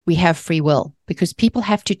we have free will, because people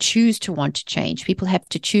have to choose to want to change. People have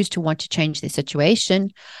to choose to want to change their situation,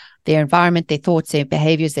 their environment, their thoughts, their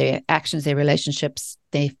behaviors, their actions, their relationships,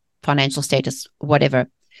 their financial status, whatever.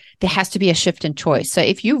 There has to be a shift in choice. So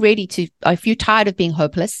if you're tired of being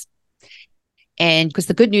hopeless, and because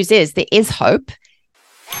the good news is there is hope.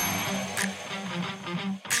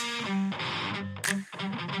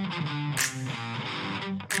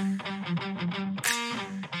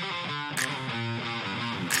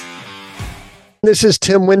 This is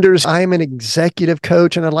Tim Winders. I am an executive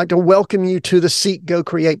coach, and I'd like to welcome you to the Seek, Go,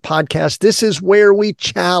 Create podcast. This is where we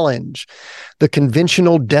challenge the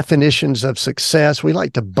conventional definitions of success. We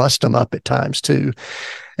like to bust them up at times too.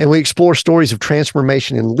 And we explore stories of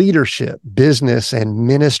transformation in leadership, business, and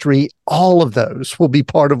ministry. All of those will be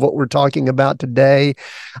part of what we're talking about today.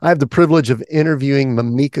 I have the privilege of interviewing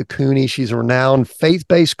Mimika Cooney. She's a renowned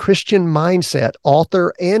faith-based Christian mindset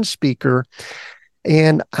author and speaker.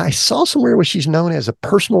 And I saw somewhere where she's known as a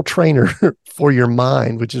personal trainer for your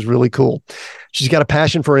mind, which is really cool. She's got a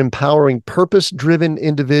passion for empowering purpose-driven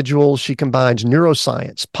individuals. She combines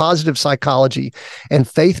neuroscience, positive psychology, and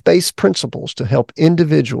faith-based principles to help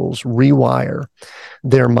individuals rewire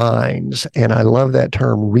their minds. And I love that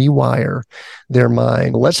term, rewire their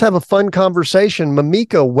mind. Let's have a fun conversation.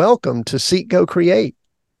 Mimika, welcome to Seek, Go, Create.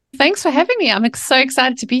 Thanks for having me. I'm so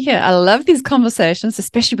excited to be here. I love these conversations,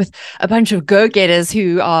 especially with a bunch of go-getters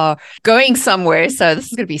who are going somewhere. So this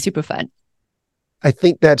is going to be super fun. I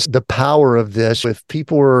think that's the power of this. If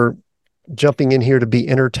people are jumping in here to be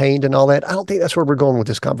entertained and all that, I don't think that's where we're going with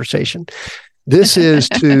this conversation. This is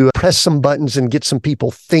to press some buttons and get some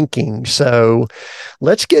people thinking. So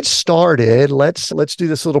let's get started. Let's do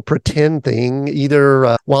this little pretend thing.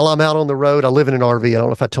 Either while I'm out on the road, I live in an RV. I don't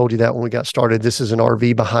know if I told you that when we got started. This is an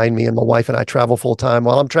RV behind me, and my wife and I travel full time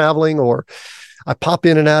while I'm traveling, or I pop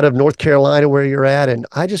in and out of North Carolina where you're at, and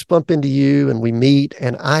I just bump into you and we meet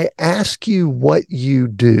and I ask you what you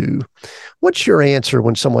do. What's your answer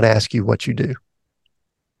when someone asks you what you do?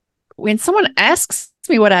 When someone asks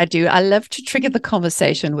me what I do, I love to trigger the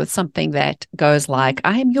conversation with something that goes like,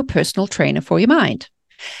 I am your personal trainer for your mind.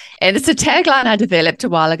 And it's a tagline I developed a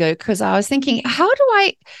while ago because I was thinking, how do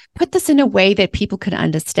I put this in a way that people can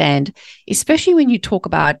understand, especially when you talk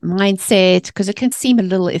about mindset, because it can seem a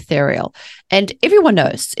little ethereal. And everyone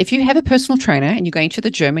knows if you have a personal trainer and you're going to the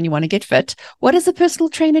gym and you want to get fit, what does a personal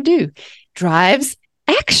trainer do? Drives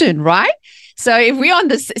action, right? So if we're on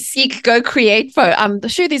this Seek, Go, Create, I'm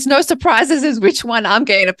sure there's no surprises as which one I'm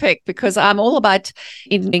going to pick, because I'm all about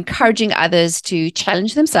encouraging others to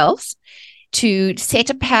challenge themselves, to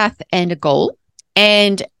set a path and a goal.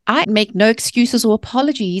 And I make no excuses or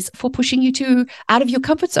apologies for pushing you out of your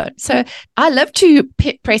comfort zone. So I love to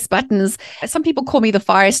press buttons. Some people call me the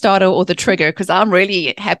fire starter or the trigger, because I'm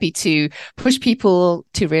really happy to push people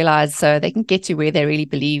to realize so they can get to where they really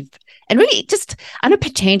believe. And really just, I know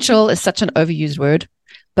potential is such an overused word,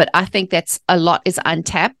 but I think that's a lot is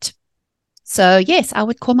untapped. So yes, I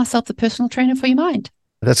would call myself the personal trainer for your mind.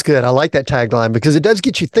 That's good. I like that tagline because it does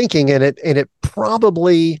get you thinking, and it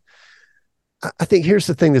probably, I think here's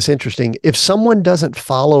the thing that's interesting. If someone doesn't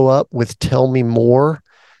follow up with tell me more,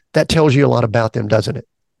 that tells you a lot about them, doesn't it?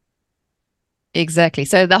 Exactly.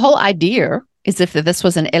 So the whole idea is if this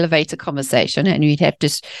was an elevator conversation and you'd have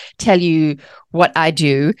to tell you what I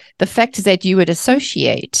do, the fact is that you would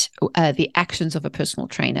associate the actions of a personal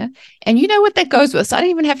trainer. And you know what that goes with. So I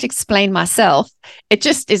don't even have to explain myself. It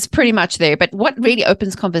just is pretty much there. But what really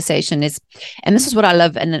opens conversation is, and this is what I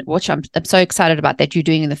love and what I'm so excited about that you're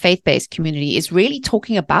doing in the faith-based community, is really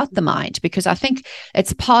talking about the mind, because I think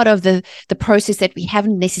it's part of the process that we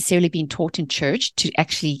haven't necessarily been taught in church to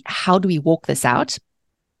actually, how do we walk this out?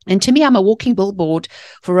 And to me, I'm a walking billboard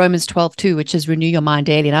for Romans 12:2, which is renew your mind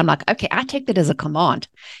daily. And I'm like, okay, I take that as a command.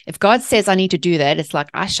 If God says I need to do that, it's like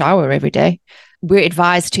I shower every day. We're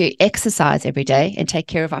advised to exercise every day and take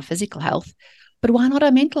care of our physical health. But why not our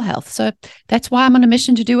mental health? So that's why I'm on a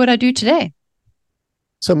mission to do what I do today.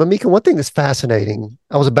 So Mimika, one thing that's fascinating,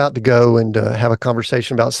 I was about to go and have a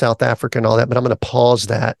conversation about South Africa and all that, but I'm going to pause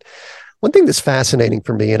that. One thing that's fascinating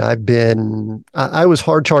for me, and I was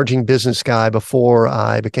hard-charging business guy before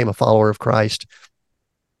I became a follower of Christ.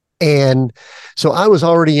 And so I was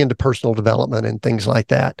already into personal development and things like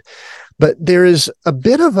that. But there is a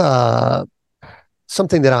bit of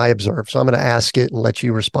something that I observe. So I'm going to ask it and let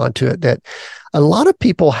you respond to it, that a lot of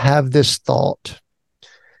people have this thought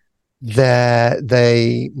that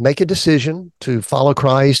they make a decision to follow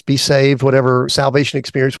Christ, be saved, whatever salvation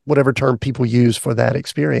experience, whatever term people use for that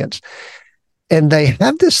experience. And they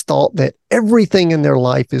have this thought that everything in their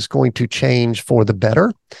life is going to change for the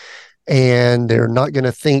better. And they're not going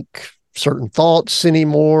to think certain thoughts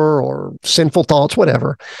anymore or sinful thoughts,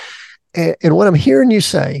 whatever. And what I'm hearing you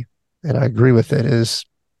say, and I agree with it, is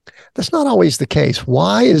that's not always the case.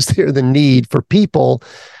 Why is there the need for people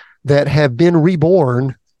that have been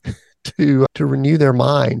reborn to renew their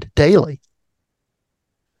mind daily?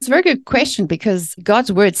 It's a very good question, because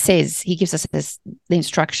God's word says he gives us the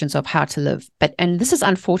instructions of how to live. And this is,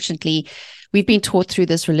 unfortunately, we've been taught through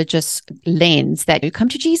this religious lens that you come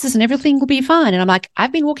to Jesus and everything will be fine. And I'm like,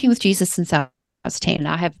 I've been walking with Jesus since I was 10.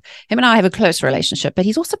 Him and I have a close relationship, but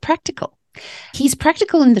he's also practical. He's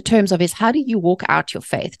practical in the terms of how do you walk out your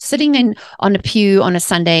faith? Sitting on a pew on a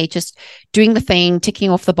Sunday, just doing the thing, ticking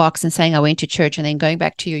off the box and saying, I went to church, and then going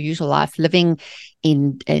back to your usual life, living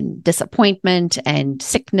in disappointment and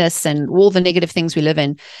sickness and all the negative things we live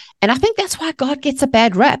in. And I think that's why God gets a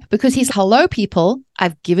bad rap, because he's, hello, people,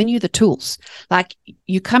 I've given you the tools. Like,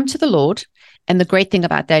 you come to the Lord, and the great thing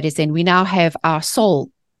about that is then we now have our soul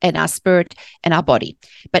and our spirit and our body.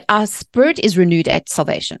 But our spirit is renewed at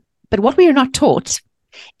salvation. But what we are not taught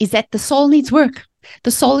is that the soul needs work.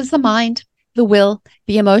 The soul is the mind, the will,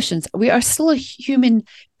 the emotions. We are still a human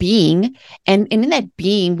being. And in that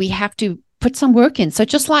being, we have to put some work in. So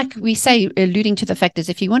just like we say, alluding to the fact is,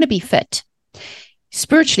 if you want to be fit,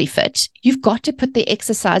 spiritually fit, you've got to put the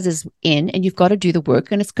exercises in, and you've got to do the work.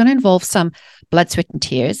 And it's going to involve some blood, sweat, and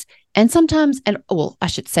tears. And sometimes, I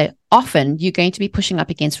should say often, you're going to be pushing up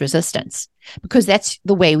against resistance, because that's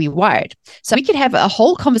the way we're wired. So we could have a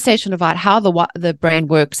whole conversation about how the brain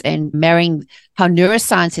works, and marrying how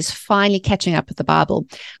neuroscience is finally catching up with the Bible.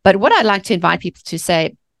 But what I'd like to invite people to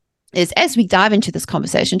say is, as we dive into this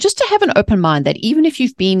conversation, just to have an open mind that even if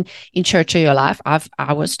you've been in church all your life,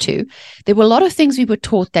 I was too, there were a lot of things we were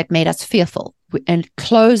taught that made us fearful and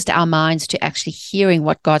closed our minds to actually hearing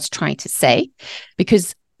what God's trying to say,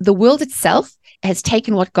 because the world itself has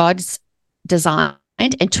taken what God's designed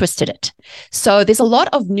and twisted it. So there's a lot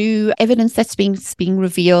of new evidence that's being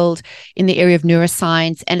revealed in the area of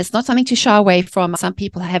neuroscience, and it's not something to shy away from. Some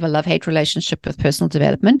people have a love-hate relationship with personal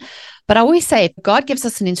development, but I always say, if God gives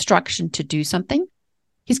us an instruction to do something,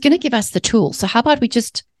 he's going to give us the tools. So how about we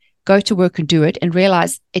just go to work and do it, and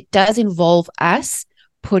realize it does involve us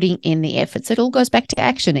putting in the efforts. It all goes back to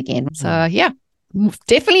action again. So yeah,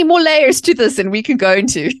 definitely more layers to this than we can go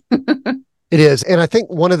into. It is. And I think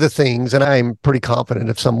one of the things, and I'm pretty confident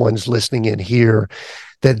if someone's listening in here,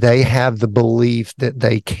 that they have the belief that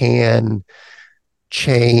they can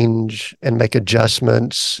change and make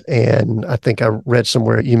adjustments. And I think I read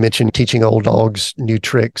somewhere you mentioned teaching old dogs new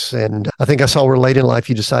tricks. And I think I saw where late in life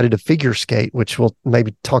you decided to figure skate, which we'll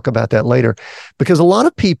maybe talk about that later. Because a lot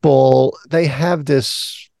of people, they have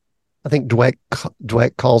this, I think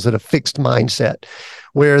Dweck calls it a fixed mindset,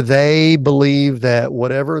 where they believe that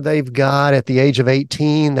whatever they've got at the age of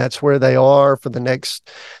 18, that's where they are for the next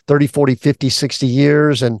 30, 40, 50, 60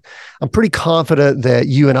 years. And I'm pretty confident that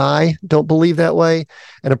you and I don't believe that way.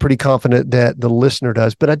 And I'm pretty confident that the listener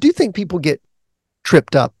does. But I do think people get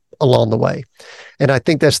tripped up along the way. And I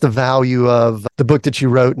think that's the value of the book that you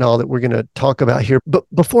wrote and all that we're going to talk about here. But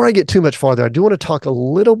before I get too much farther, I do want to talk a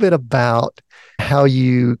little bit about how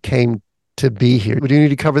you came to be here. We do need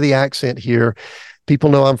to cover the accent here.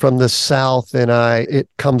 People know I'm from the South, and it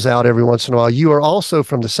comes out every once in a while. You are also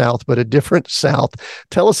from the South, but a different South.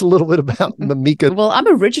 Tell us a little bit about Mimika. Well, I'm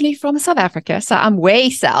originally from South Africa, so I'm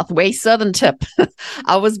way south, way southern tip.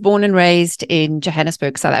 I was born and raised in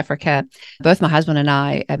Johannesburg, South Africa. Both my husband and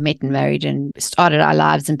I met and married and started our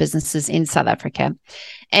lives and businesses in South Africa.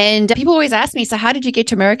 And people always ask me, so how did you get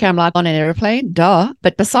to America? I'm like, on an airplane, duh.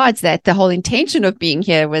 But besides that, the whole intention of being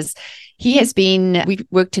here was, we've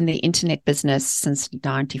worked in the internet business since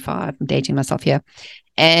 95. I'm dating myself here.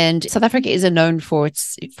 And South Africa is known for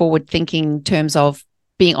its forward-thinking terms of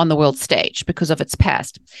being on the world stage because of its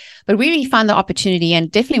past. But we really found the opportunity,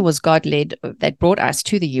 and definitely was God-led, that brought us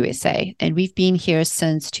to the USA. And we've been here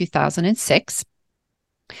since 2006.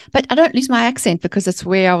 But I don't lose my accent because it's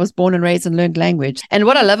where I was born and raised and learned language. And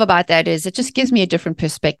what I love about that is it just gives me a different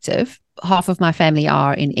perspective. Half of my family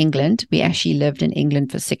are in England. We actually lived in England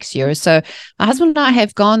for 6 years. So my husband and I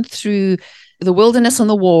have gone through the wilderness and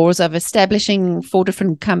the wars of establishing 4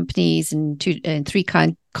 different companies in 3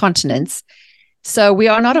 continents. So we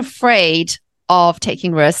are not afraid of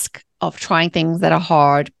taking risk, of trying things that are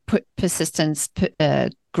hard, persistence,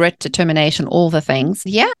 grit, determination, all the things.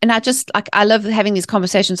 Yeah. And I love having these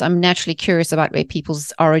conversations. I'm naturally curious about where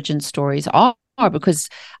people's origin stories are, because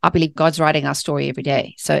I believe God's writing our story every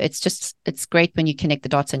day. So it's great when you connect the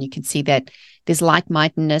dots and you can see that there's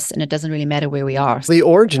like-mindedness, and it doesn't really matter where we are. The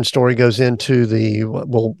origin story goes into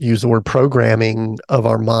we'll use the word programming of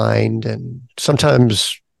our mind. And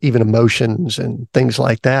sometimes even emotions and things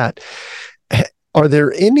like that. Are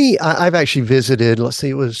there any, I've actually visited, let's see,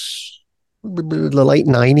 it was the late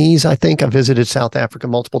 90s, I think. I visited South Africa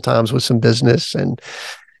multiple times with some business, and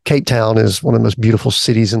Cape Town is one of the most beautiful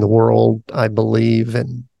cities in the world, I believe,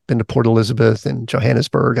 and been to Port Elizabeth and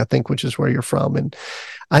Johannesburg, I think, which is where you're from. And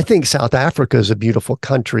I think South Africa is a beautiful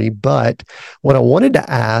country, but what I wanted to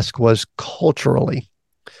ask was culturally,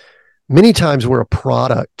 many times we're a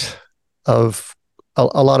product of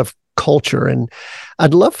a lot of culture, and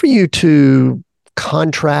I'd love for you to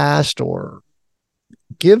contrast or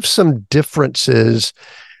give some differences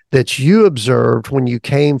that you observed when you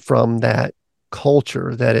came from that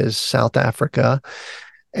culture that is South Africa.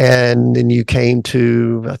 And then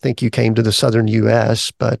I think you came to the Southern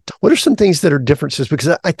US, but what are some things that are differences?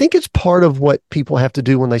 Because I think it's part of what people have to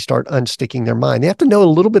do when they start unsticking their mind. They have to know a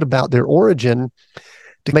little bit about their origin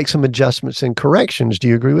to make some adjustments and corrections. Do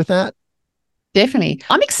you agree with that? Definitely.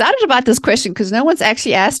 I'm excited about this question because no one's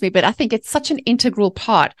actually asked me, but I think it's such an integral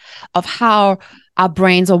part of how our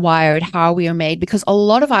brains are wired, how we are made, because a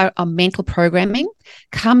lot of our mental programming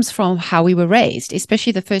comes from how we were raised,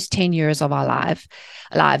 especially the first 10 years of our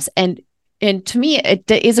lives. And to me, it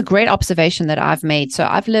is a great observation that I've made. So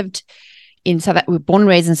I've lived we're born and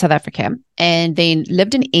raised in South Africa, and then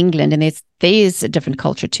lived in England, and there's a different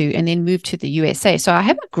culture too, and then moved to the USA. So I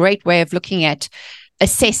have a great way of looking at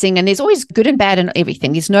assessing, and there's always good and bad in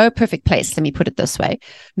everything. There's no perfect place. Let me put it this way.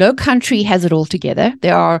 No country has it all together.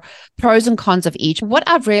 There are pros and cons of each. What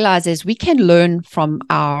I've realized is we can learn from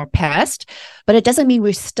our past, but it doesn't mean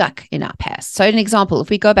we're stuck in our past. So an example, if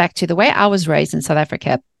we go back to the way I was raised in South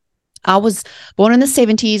Africa, I was born in the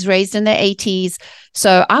 70s, raised in the 80s.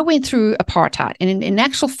 So I went through apartheid. And in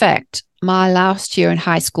actual fact, my last year in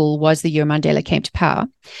high school was the year Mandela came to power.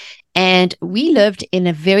 And we lived in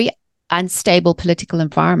a very unstable political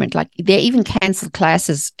environment. Like they even canceled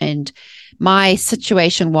classes. And my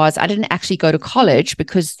situation was I didn't actually go to college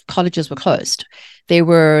because colleges were closed. There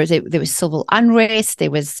was civil unrest. There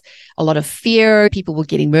was a lot of fear. People were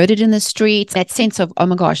getting murdered in the streets. That sense of, oh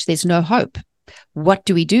my gosh, there's no hope. What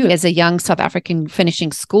do we do as a young South African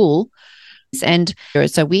finishing school? And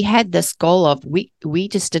so we had this goal of we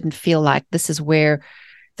just didn't feel like this is where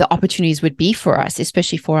the opportunities would be for us,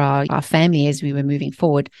 especially for our family as we were moving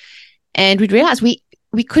forward. And we'd realized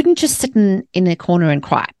we couldn't just sit in a corner and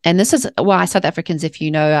cry. And this is why South Africans, if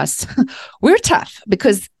you know us, we're tough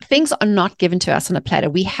because things are not given to us on a platter.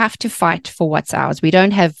 We have to fight for what's ours. We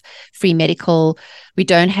don't have free medical. We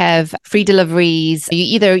don't have free deliveries.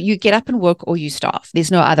 You get up and work or you starve.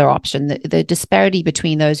 There's no other option. The disparity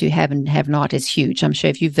between those who have and have not is huge. I'm sure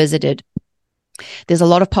if you visited, there's a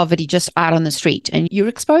lot of poverty just out on the street and you're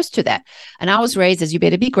exposed to that. And I was raised as you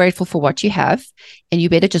better be grateful for what you have and you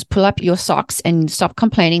better just pull up your socks and stop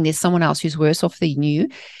complaining. There's someone else who's worse off than you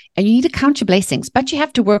and you need to count your blessings, but you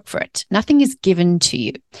have to work for it. Nothing is given to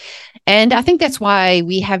you. And I think that's why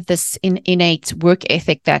we have this innate work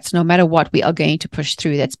ethic that's no matter what, we are going to push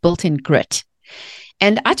through. That's built in grit.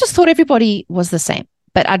 And I just thought everybody was the same.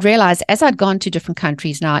 But I'd realized as I'd gone to different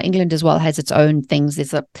countries now, England as well has its own things.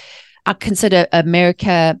 I consider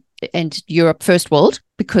America and Europe first world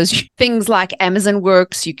because things like Amazon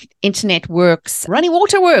works, internet works, running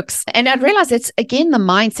water works. And I'd realized it's, again, the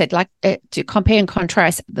mindset, like to compare and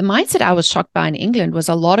contrast, the mindset I was shocked by in England was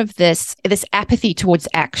a lot of this apathy towards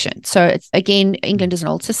action. So it's, again, England is an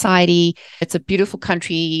old society. It's a beautiful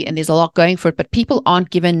country and there's a lot going for it, but people aren't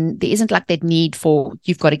given, there isn't like that need for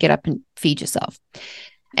you've got to get up and feed yourself.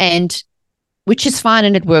 And which is fine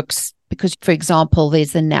and it works. Because, for example,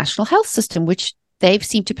 there's the national health system, which they've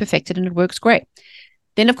seemed to perfect it and it works great.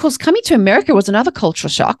 Then, of course, coming to America was another cultural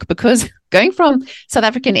shock because going from South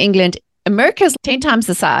Africa and England, America is 10 times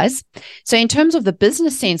the size. So in terms of the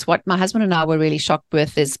business sense, what my husband and I were really shocked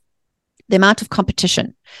with is the amount of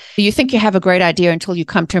competition. You think you have a great idea until you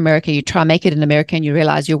come to America, you try and make it in America and you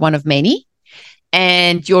realize you're one of many.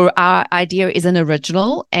 And your idea is an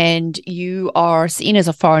original and you are seen as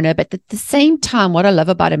a foreigner. But at the same time, what I love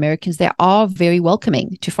about Americans, they are very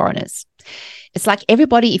welcoming to foreigners. It's like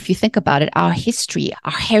everybody, if you think about it, our history,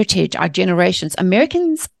 our heritage, our generations,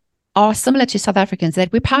 Americans are similar to South Africans,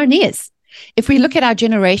 that we're pioneers. If we look at our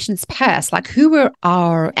generations past, like who were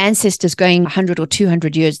our ancestors going 100 or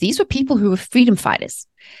 200 years, these were people who were freedom fighters.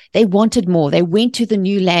 They wanted more. They went to the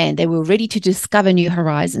new land. They were ready to discover new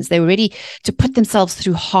horizons. They were ready to put themselves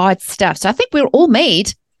through hard stuff. So I think we're all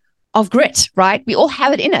made of grit, right? We all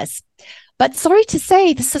have it in us. But sorry to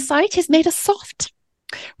say, the society has made us soft.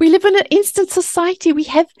 We live in an instant society. We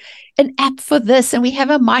have an app for this and we have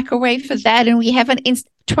a microwave for that and we have an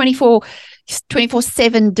 24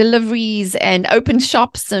 24/7 deliveries and open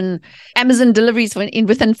shops and Amazon deliveries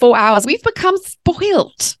within 4 hours. We've become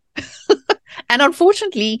spoiled. And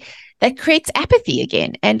unfortunately, that creates apathy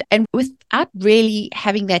again. And without really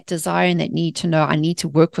having that desire and that need to know, I need to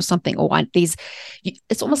work for something, or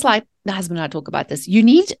it's almost like my husband and I talk about this. You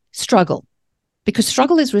need struggle, because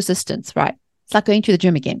struggle is resistance, right? It's like going to the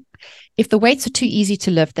gym again. If the weights are too easy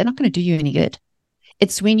to lift, they're not going to do you any good.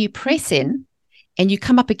 It's when you press in and you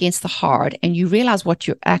come up against the hard and you realize what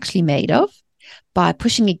you're actually made of by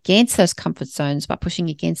pushing against those comfort zones, by pushing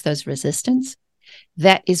against those resistance,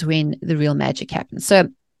 that is when the real magic happens. So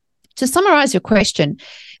to summarize your question,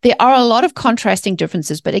 there are a lot of contrasting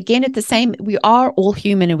differences, but again, we are all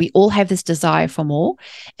human and we all have this desire for more.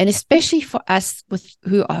 And especially for us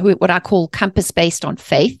who what I call compass based on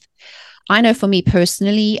faith. I know for me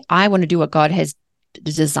personally, I want to do what God has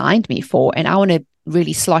designed me for, and I want to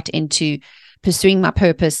really slot into pursuing my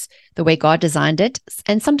purpose the way God designed it.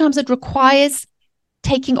 And sometimes it requires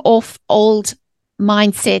taking off old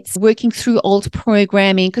mindsets, working through old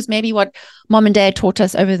programming, because maybe what mom and dad taught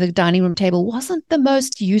us over the dining room table wasn't the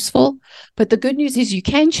most useful. But the good news is you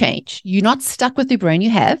can change. You're not stuck with the brain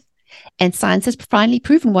you have. And science has finally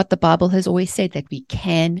proven what the Bible has always said, that we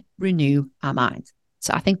can renew our minds.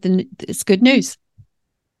 So I think it's good news.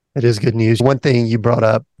 It is good news. One thing you brought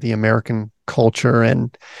up, the American culture,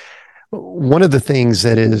 and one of the things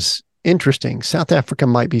that is interesting, South Africa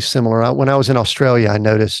might be similar. When I was in Australia, I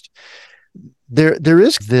noticed there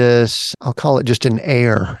is this, I'll call it just an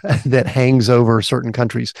air that hangs over certain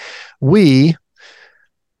countries. We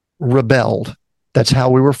rebelled. That's how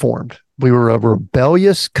we were formed. We were a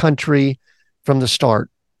rebellious country from the start.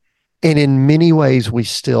 And in many ways, we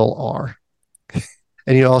still are.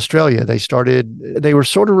 And, Australia, they were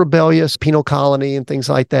sort of rebellious, penal colony and things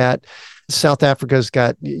like that. South Africa's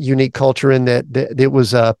got unique culture in that it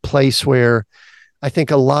was a place where I think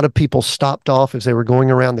a lot of people stopped off as they were going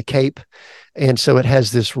around the Cape. And so it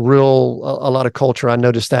has this a lot of culture. I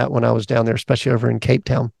noticed that when I was down there, especially over in Cape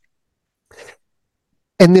Town.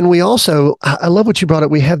 And then I love what you brought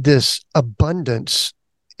up. We have this abundance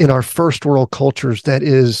in our first world cultures that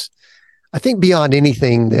is, I think, beyond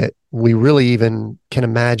anything that we really even can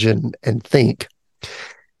imagine and think.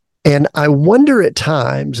 And I wonder at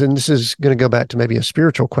times, and this is going to go back to maybe a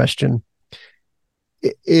spiritual question,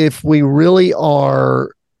 if we really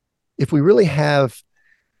have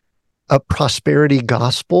a prosperity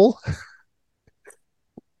gospel,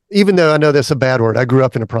 even though I know that's a bad word. I grew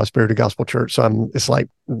up in a prosperity gospel church, so it's like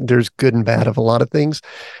there's good and bad of a lot of things.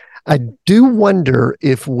 I do wonder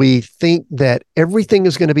if we think that everything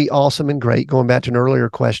is going to be awesome and great, going back to an earlier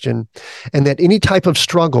question, and that any type of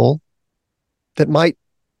struggle that might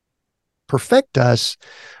perfect us,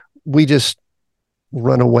 we just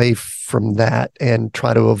run away from that and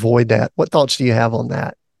try to avoid that. What thoughts do you have on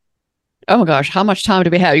that? Oh my gosh, how much time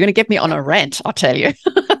do we have? You're going to get me on a rant, I'll tell you.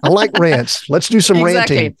 I like rants. Let's do some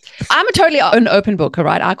ranting. I'm a totally an open book, all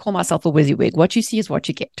right? I call myself a WYSIWYG. What you see is what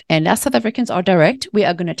you get. And as South Africans are direct, we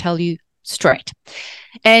are going to tell you straight.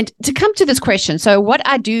 And to come to this question, so what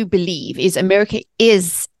I do believe is America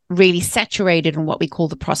is really saturated in what we call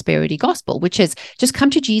the prosperity gospel, which is just come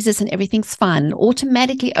to Jesus and everything's fine.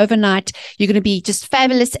 Automatically overnight, you're going to be just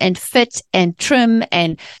fabulous and fit and trim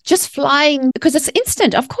and just flying because it's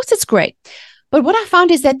instant. Of course, it's great. But what I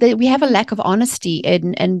found is that we have a lack of honesty,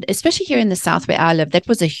 and especially here in the South where I live, that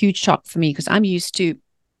was a huge shock for me because I'm used to,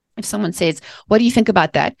 if someone says, what do you think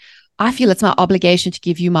about that? I feel it's my obligation to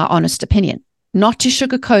give you my honest opinion, not to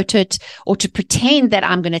sugarcoat it or to pretend that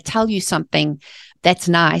I'm going to tell you something that's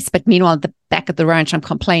nice. But meanwhile, at the back of the ranch, I'm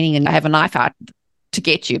complaining and I have a knife out to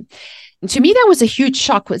get you. And to me, that was a huge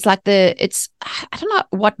shock. It's like I don't know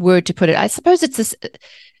what word to put it. I suppose it's this,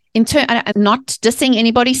 I'm not dissing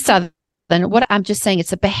anybody Southern. What I'm just saying,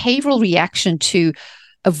 it's a behavioral reaction to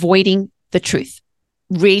avoiding the truth,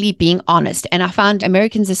 really being honest. And I found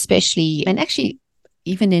Americans especially, and actually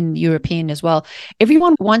even in European as well,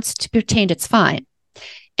 everyone wants to pretend it's fine.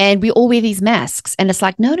 And we all wear these masks. And it's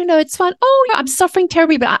like, no, it's fine. Oh, I'm suffering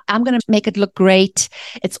terribly, but I'm going to make it look great.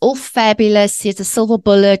 It's all fabulous. Here's a silver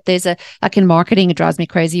bullet. Like in marketing, it drives me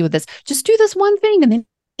crazy with this. Just do this one thing and then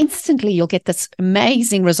instantly you'll get this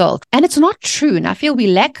amazing result. And it's not true. And I feel we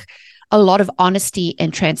lack a lot of honesty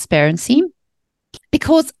and transparency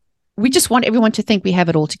because we just want everyone to think we have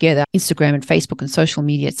it all together. Instagram and Facebook and social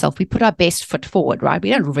media itself, we put our best foot forward, right? We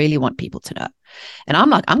don't really want people to know. And I'm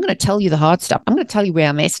going to tell you the hard stuff. I'm going to tell you where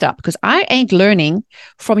I messed up because I ain't learning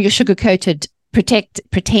from your sugar-coated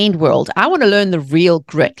pretend world. I want to learn the real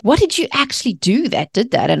grit. What did you actually do that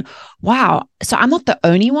did that? And wow, so I'm not the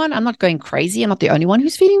only one. I'm not going crazy. I'm not the only one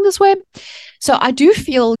who's feeling this way. So I do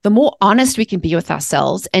feel the more honest we can be with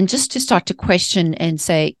ourselves and just to start to question and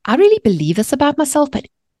say, I really believe this about myself, but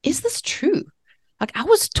is this true? Like I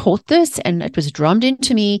was taught this and it was drummed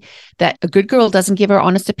into me that a good girl doesn't give her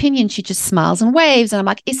honest opinion. She just smiles and waves. And I'm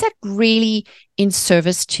like, is that really in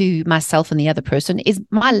service to myself and the other person? Is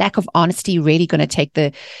my lack of honesty really going to take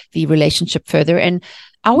the relationship further? And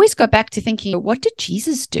I always go back to thinking, what did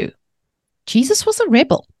Jesus do? Jesus was a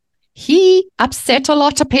rebel. He upset a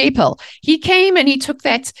lot of people. He came and he took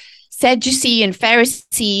that Sadducee and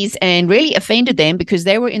Pharisees and really offended them because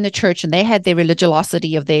they were in the church and they had their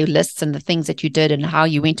religiosity of their lists and the things that you did and how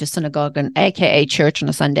you went to synagogue and AKA church on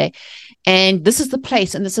a Sunday. And this is the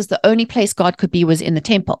place, and this is the only place God could be, was in the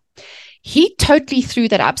temple. He totally threw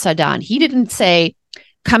that upside down. He didn't say,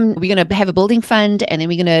 come, we're going to have a building fund and then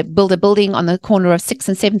we're going to build a building on the corner of 6th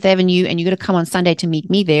and 7th Avenue and you're going to come on Sunday to meet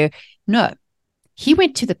me there. No, he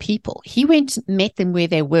went to the people. He went, met them where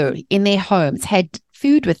they were, in their homes, had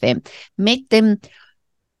food with them, met them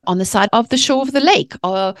on the side of the shore of the lake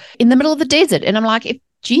or in the middle of the desert. And I'm like, if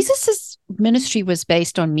Jesus's ministry was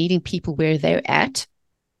based on meeting people where they're at,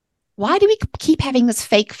 why do we keep having this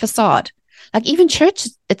fake facade? Like even church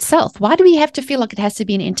itself, why do we have to feel like it has to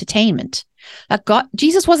be an entertainment? Like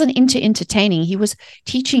Jesus wasn't into entertaining. He was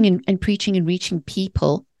teaching and preaching and reaching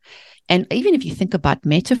people. And even if you think about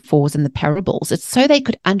metaphors and the parables, it's so they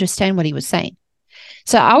could understand what he was saying.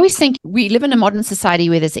 So I always think we live in a modern society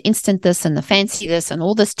where there's the instant this and the fancy this and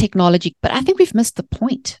all this technology, but I think we've missed the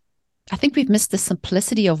point. I think we've missed the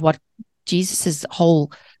simplicity of what Jesus's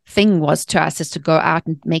whole thing was to us, is to go out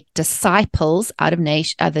and make disciples out of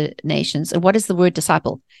other nations. And what is the word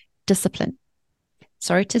disciple? Discipline.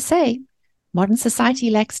 Sorry to say, modern society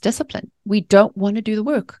lacks discipline. We don't want to do the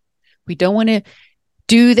work. We don't want to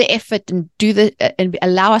do the effort and and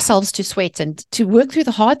allow ourselves to sweat and to work through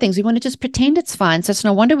the hard things. We want to just pretend it's fine. So it's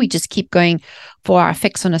no wonder we just keep going for our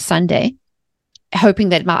fix on a Sunday, hoping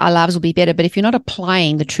that our lives will be better. But if you're not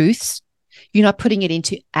applying the truths, you're not putting it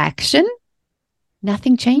into action,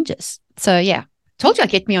 nothing changes. So yeah, told you I'd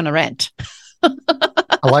get me on a rant.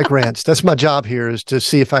 I like rants. That's my job here, is to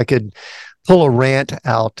see if I could pull a rant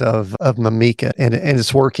out of Mimika, and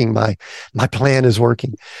it's working. My plan is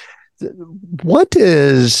working.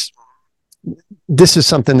 This is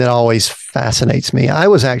something that always fascinates me. I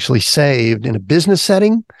was actually saved in a business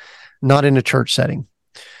setting, not in a church setting.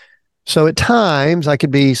 So at times I could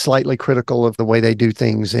be slightly critical of the way they do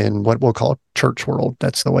things in what we'll call church world.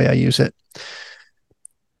 That's the way I use it.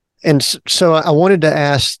 And so I wanted to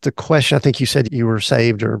ask the question. I think you said you were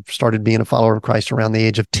saved or started being a follower of Christ around the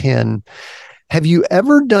age of 10. Have you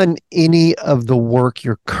ever done any of the work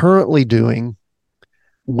you're currently doing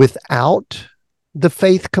without the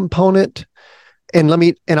faith component? And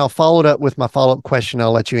I'll follow it up with my follow-up question.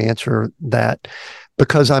 I'll let you answer that,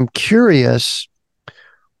 because I'm curious,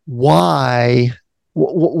 why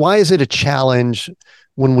is it a challenge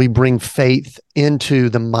when we bring faith into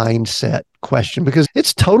the mindset question? Because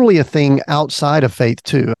it's totally a thing outside of faith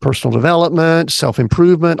too. Personal development,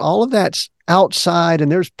 self-improvement, all of that's outside.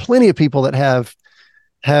 And there's plenty of people that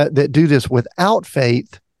that do this without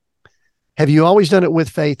faith. Have you always done it with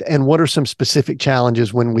faith? And what are some specific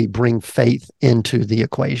challenges when we bring faith into the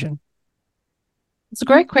equation? It's a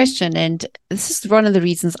great question. And this is one of the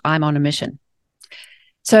reasons I'm on a mission.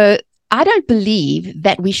 So I don't believe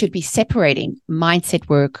that we should be separating mindset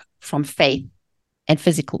work from faith and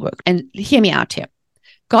physical work. And hear me out here.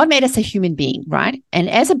 God made us a human being, right? And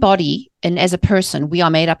as a body and as a person, we are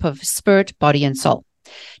made up of spirit, body, and soul.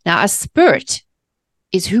 Now, a spirit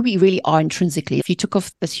is who we really are intrinsically. If you took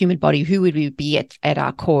off this human body, who would we be at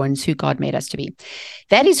our core, and who God made us to be?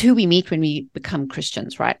 That is who we meet when we become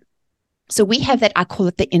Christians, right? So we have that, I call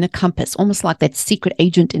it the inner compass, almost like that secret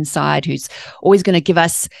agent inside who's always going to give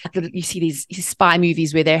us, you see these spy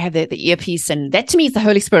movies where they have the earpiece, and that to me is the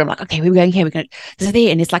Holy Spirit. I'm like, okay, we're going here, this is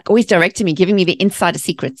there. And it's like always directing me, giving me the insider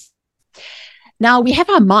secrets. Now we have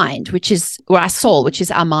our mind, or our soul, which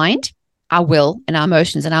is our mind, our will, and our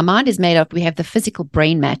emotions. And our mind is made up, we have the physical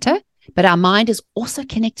brain matter, but our mind is also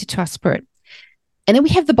connected to our spirit. And then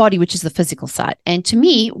we have the body, which is the physical side. And to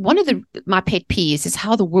me, one of my pet peeves is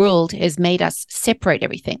how the world has made us separate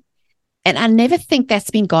everything. And I never think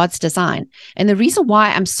that's been God's design. And the reason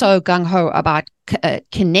why I'm so gung-ho about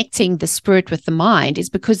connecting the spirit with the mind is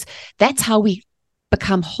because that's how we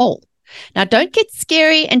become whole. Now, don't get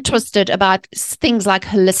scary and twisted about things like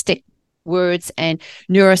holistic words and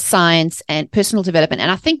neuroscience and personal development.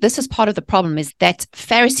 And I think this is part of the problem, is that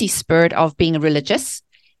Pharisee spirit of being religious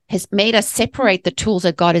has made us separate the tools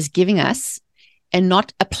that God is giving us and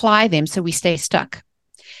not apply them, so we stay stuck.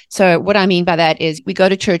 So what I mean by that is we go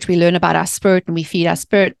to church, we learn about our spirit and we feed our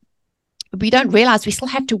spirit. We don't realize we still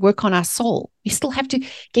have to work on our soul. We still have to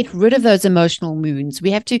get rid of those emotional wounds.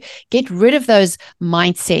 We have to get rid of those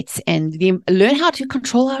mindsets and learn how to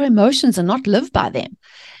control our emotions and not live by them.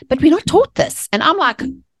 But we're not taught this. And I'm like,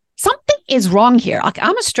 something is wrong here. Like,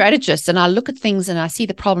 I'm a strategist and I look at things and I see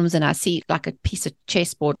the problems and I see like a piece of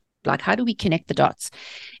chessboard. Like, how do we connect the dots?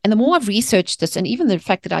 And the more I've researched this, and even the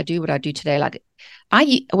fact that I do what I do today, like,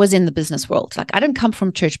 I was in the business world. Like, I didn't come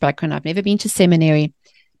from church background. I've never been to seminary.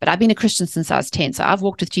 But I've been a Christian since I was 10. So I've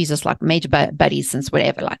walked with Jesus like major buddies since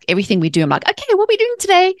whatever, like everything we do. I'm like, okay, what are we doing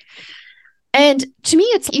today? And to me,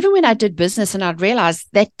 it's even when I did business and I'd realized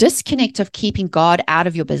that disconnect of keeping God out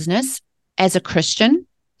of your business as a Christian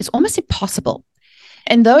is almost impossible.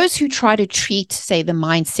 And those who try to treat, say, the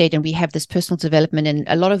mindset, and we have this personal development, and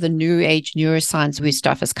a lot of the new age neuroscience weird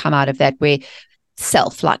stuff has come out of that, where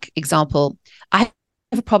self, like example, I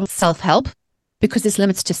have a problem with self-help because there's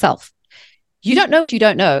limits to self. You don't know what you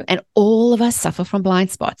don't know. And all of us suffer from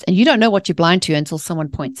blind spots. And you don't know what you're blind to until someone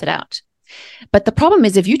points it out. But the problem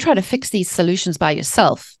is, if you try to fix these solutions by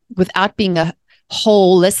yourself without being a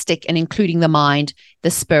holistic and including the mind,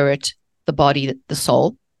 the spirit, the body, the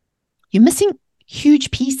soul, you're missing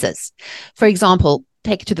huge pieces. For example,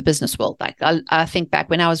 take it to the business world. Like I think back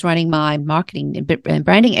when I was running my marketing and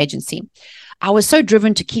branding agency, I was so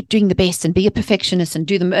driven to keep doing the best and be a perfectionist and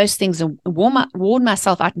do the most things and worn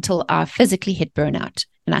myself out until I physically hit burnout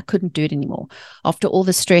and I couldn't do it anymore. After all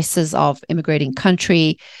the stresses of immigrating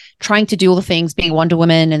country, trying to do all the things, being Wonder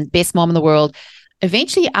Woman and best mom in the world,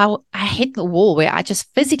 eventually I hit the wall where I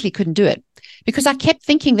just physically couldn't do it because I kept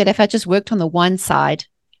thinking that if I just worked on the one side,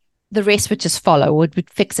 the rest would just follow or it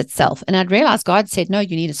would fix itself. And I'd realized God said, no,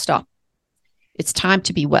 you need to stop. It's time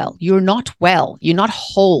to be well. You're not well. You're not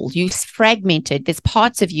whole. You're fragmented. There's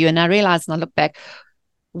parts of you. And I realized, and I look back,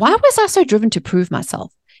 why was I so driven to prove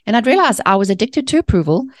myself? And I'd realized I was addicted to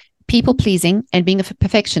approval, people pleasing, and being a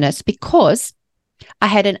perfectionist because I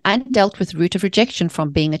had an undealt with root of rejection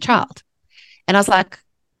from being a child. And I was like,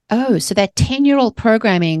 oh, so that 10-year-old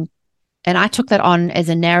programming, and I took that on as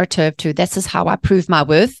a narrative to this is how I prove my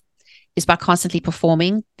worth, is by constantly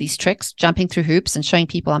performing these tricks, jumping through hoops and showing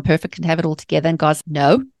people I'm perfect and have it all together. And God's,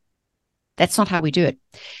 no, that's not how we do it.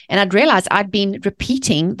 And I'd realized I'd been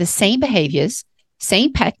repeating the same behaviors,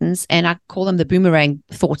 same patterns, and I call them the boomerang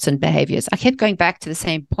thoughts and behaviors. I kept going back to the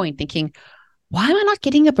same point thinking, why am I not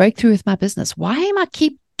getting a breakthrough with my business? Why am I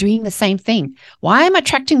keep doing the same thing? Why am I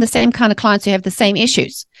attracting the same kind of clients who have the same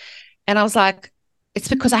issues? And I was like, it's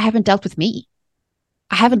because I haven't dealt with me.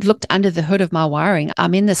 I haven't looked under the hood of my wiring.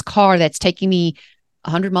 I'm in this car that's taking me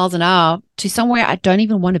 100 miles an hour to somewhere I don't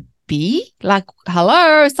even want to be. Like,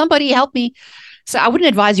 hello, somebody help me. So I wouldn't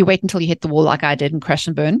advise you wait until you hit the wall like I did and crash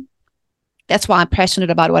and burn. That's why I'm passionate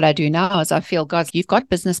about what I do now, is I feel, God, you've got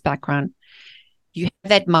business background. You have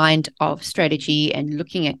that mind of strategy and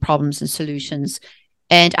looking at problems and solutions.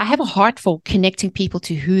 And I have a heart for connecting people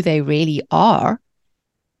to who they really are.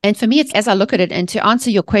 And for me, it's as I look at it, and to answer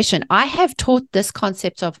your question, I have taught this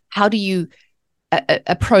concept of how do you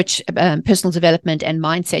approach personal development and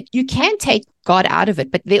mindset. You can take God out of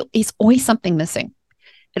it, but there is always something missing.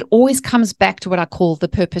 It always comes back to what I call the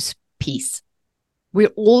purpose piece. We're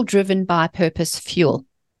all driven by purpose fuel.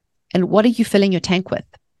 And what are you filling your tank with?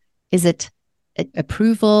 Is it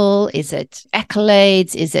approval? Is it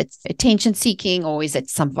accolades? Is it attention seeking? Or is it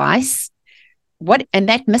some vice? And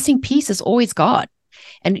that missing piece is always God.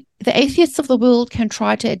 And the atheists of the world can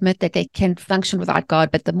try to admit that they can function without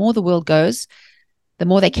God, but the more the world goes, the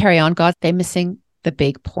more they carry on God, they're missing the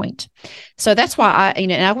big point. So that's why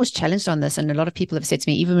and I was challenged on this, and a lot of people have said to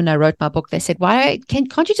me, even when I wrote my book, they said,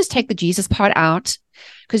 can't you just take the Jesus part out?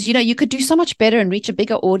 Because, you could do so much better and reach a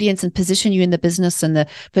bigger audience and position you in the business and the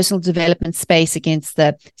personal development space against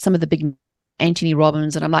some of the big Anthony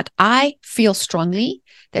Robbins. And I'm like, I feel strongly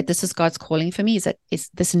that this is God's calling for me, is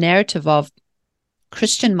this narrative of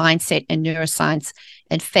Christian mindset and neuroscience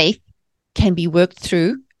and faith can be worked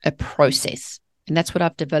through a process. And that's what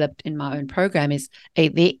I've developed in my own program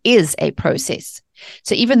there is a process.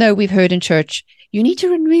 So even though we've heard in church, you need to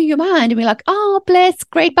renew your mind, and we're like, oh, bless,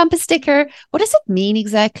 great bumper sticker. What does it mean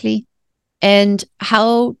exactly? And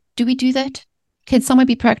how do we do that? Can someone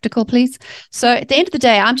be practical, please? So at the end of the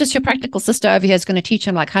day, I'm just your practical sister over here is going to teach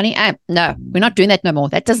him like, honey, no, we're not doing that no more.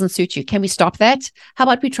 That doesn't suit you. Can we stop that? How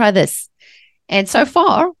about we try this? And so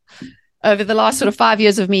far, over the last sort of 5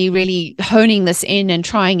 years of me really honing this in and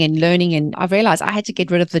trying and learning, and I've realized I had to get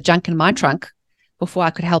rid of the junk in my trunk before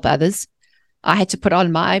I could help others. I had to put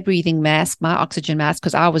on my breathing mask, my oxygen mask,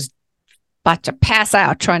 because I was about to pass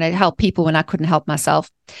out trying to help people when I couldn't help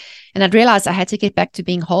myself. And I'd realized I had to get back to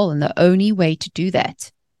being whole. And the only way to do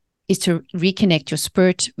that is to reconnect your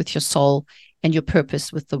spirit with your soul and your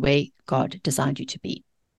purpose with the way God designed you to be.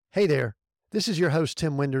 Hey there. This is your host,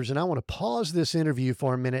 Tim Winders, and I want to pause this interview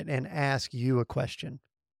for a minute and ask you a question.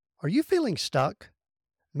 Are you feeling stuck?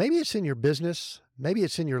 Maybe it's in your business, maybe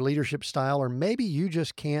it's in your leadership style, or maybe you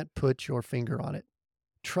just can't put your finger on it.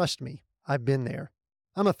 Trust me, I've been there.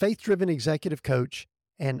 I'm a faith-driven executive coach,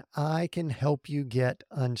 and I can help you get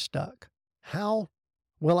unstuck. How?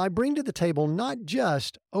 Well, I bring to the table not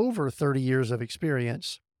just over 30 years of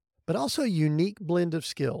experience, but also a unique blend of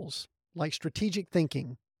skills like strategic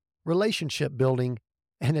thinking, relationship building,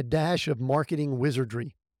 and a dash of marketing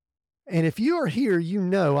wizardry. And if you are here, you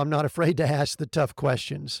know I'm not afraid to ask the tough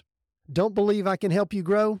questions. Don't believe I can help you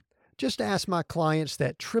grow? Just ask my clients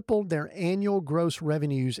that tripled their annual gross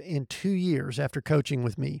revenues in 2 years after coaching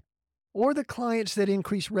with me, or the clients that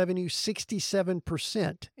increased revenue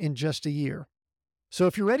 67% in just a year. So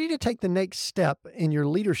if you're ready to take the next step in your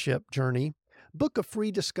leadership journey, book a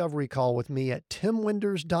free discovery call with me at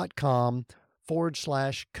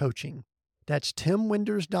timwinders.com/coaching. That's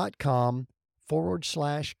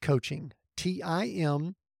timwinders.com/coaching.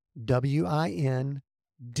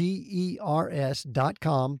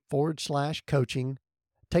 TIMWINDERS.com/coaching.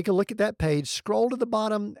 Take a look at that page, scroll to the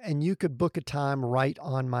bottom, and you could book a time right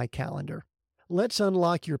on my calendar. Let's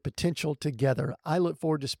unlock your potential together. I look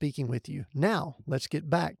forward to speaking with you. Now, let's get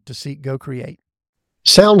back to Seek, Go, Create.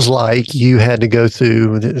 Sounds like you had to go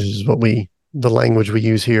through, this is the language we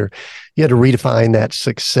use here. You had to redefine that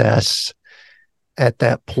success at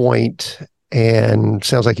that point, and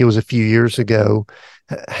sounds like it was a few years ago.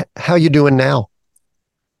 How you doing now?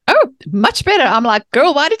 Oh, much better. I'm like,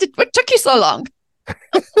 girl, what took you so long?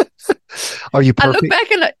 Are you perfect? I look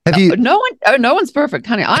back and no one's perfect,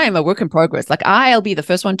 honey. I am a work in progress. Like, I'll be the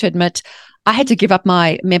first one to admit I had to give up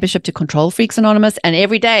my membership to Control Freaks Anonymous, and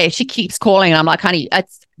every day she keeps calling and I'm like, honey,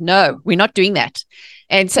 no, we're not doing that.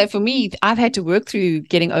 And so for me, I've had to work through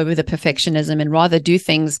getting over the perfectionism and rather do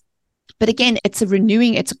things. But again, it's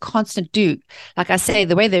a constant do. Like I say,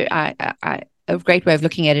 the way that a great way of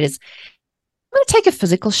looking at it is, I'm going to take a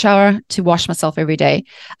physical shower to wash myself every day.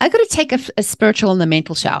 I've got to take a spiritual and a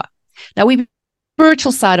mental shower. Now, we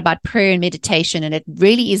spiritual side about prayer and meditation, and it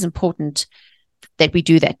really is important that we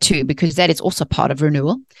do that too, because that is also part of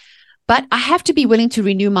renewal. But I have to be willing to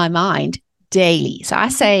renew my mind daily. So I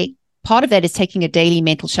say part of that is taking a daily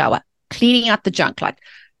mental shower, cleaning out the junk. Like,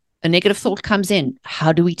 a negative thought comes in.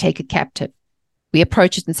 How do we take it captive? We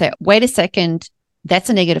approach it and say, wait a second, that's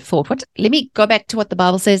a negative thought. Let me go back to what the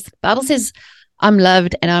Bible says. The Bible says, I'm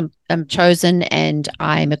loved and I'm chosen and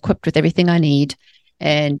I'm equipped with everything I need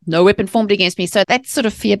and no weapon formed against me. So that's sort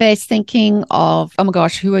of fear-based thinking of, oh my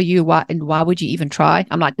gosh, who are you? Why would you even try?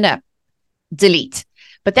 I'm like, no, delete.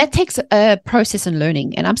 But that takes a process and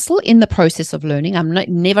learning. And I'm still in the process of learning. I'm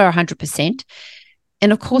never 100%.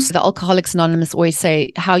 And of course, the Alcoholics Anonymous always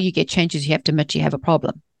say, how you get change is you have to admit you have a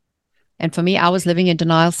problem. And for me, I was living in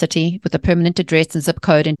Denial City with a permanent address and zip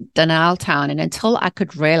code in Denial Town. And until I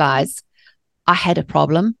could realize I had a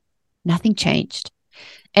problem, nothing changed.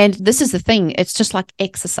 And this is the thing. It's just like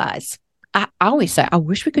exercise. I always say, I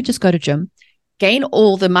wish we could just go to gym, gain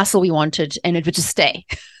all the muscle we wanted, and it would just stay.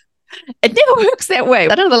 It never works that way.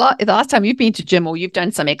 I don't know the last time you've been to gym or you've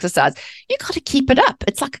done some exercise, you got to keep it up.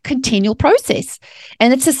 It's like a continual process.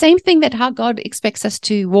 And it's the same thing that how God expects us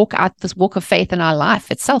to walk out this walk of faith in our life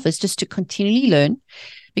itself, is just to continually learn,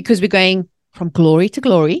 because we're going from glory to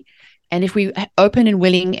glory. And if we open and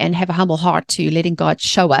willing and have a humble heart to letting God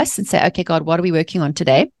show us and say, okay, God, what are we working on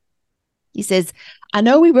today? He says, I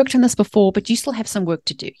know we worked on this before, but you still have some work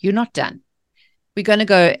to do. You're not done. We're going to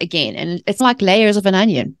go again. And it's like layers of an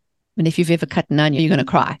onion. And if you've ever cut an onion, you're going to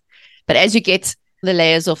cry. But as you get the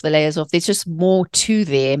layers off, there's just more to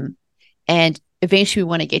them. And eventually we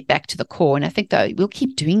want to get back to the core. And I think that we'll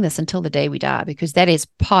keep doing this until the day we die, because that is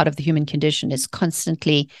part of the human condition, is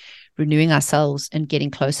constantly renewing ourselves and getting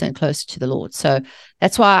closer and closer to the Lord. So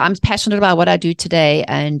that's why I'm passionate about what I do today.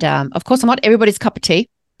 And of course, I'm not everybody's cup of tea,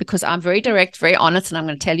 because I'm very direct, very honest, and I'm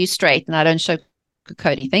going to tell you straight, and I don't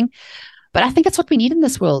sugarcoat anything. But I think that's what we need in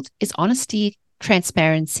this world, is honesty,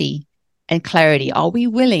 transparency, and clarity. Are we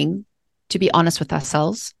willing to be honest with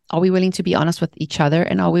ourselves? Are we willing to be honest with each other?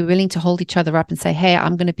 And are we willing to hold each other up and say, hey,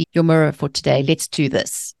 I'm going to be your mirror for today. Let's do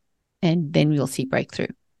this. And then we'll see breakthrough.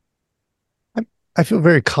 I feel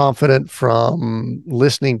very confident from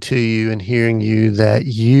listening to you and hearing you that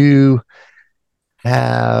you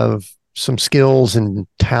have some skills and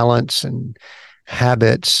talents and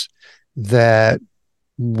habits that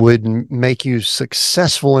would make you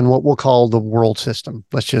successful in what we'll call the world system.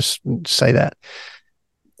 Let's just say that.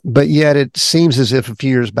 But yet it seems as if a few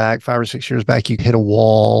years back, 5 or 6 years back, you hit a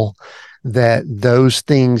wall that those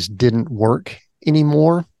things didn't work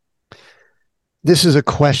anymore. This is a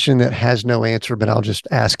question that has no answer, but I'll just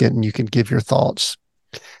ask it and you can give your thoughts.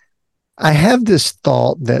 I have this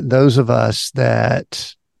thought that those of us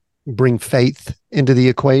that bring faith into the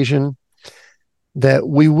equation, that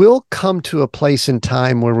we will come to a place in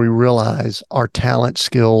time where we realize our talent,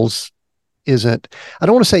 skills I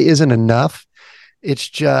don't want to say isn't enough. It's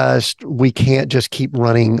just, we can't just keep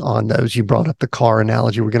running on those. You brought up the car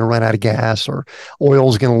analogy. We're going to run out of gas, or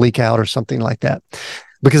oil's going to leak out, or something like that.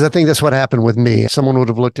 Because I think that's what happened with me. Someone would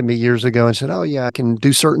have looked at me years ago and said, oh yeah, I can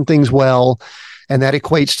do certain things well, and that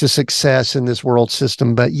equates to success in this world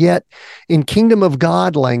system. But yet in kingdom of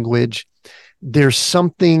God language, there's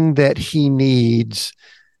something that he needs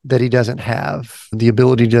that he doesn't have. The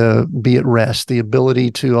ability to be at rest, the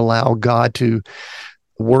ability to allow God to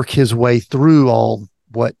work his way through all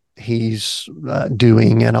what he's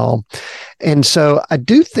doing and all. And so I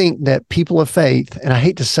do think that people of faith, and I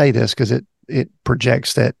hate to say this because it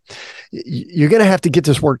projects that you're going to have to get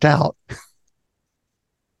this worked out.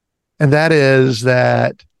 And that is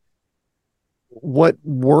that what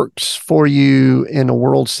works for you in a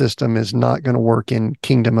world system is not going to work in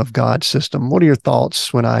kingdom of God system. What are your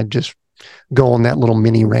thoughts when I just go on that little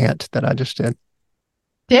mini rant that I just did?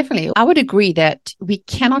 Definitely. I would agree that we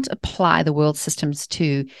cannot apply the world systems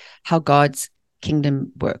to how God's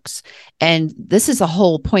kingdom works. And this is the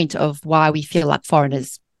whole point of why we feel like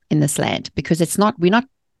foreigners in this land, because our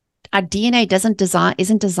DNA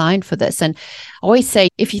isn't designed for this. And I always say,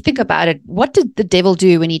 if you think about it, what did the devil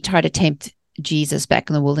do when he tried to tempt Jesus back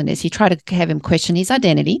in the wilderness? He tried to have him question his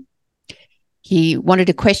identity. He wanted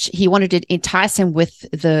to entice him with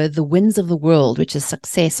the winds of the world, which is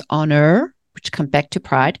success, honor, which come back to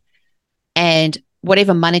pride, and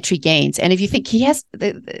whatever monetary gains. And if you think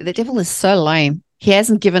the devil is so lame, he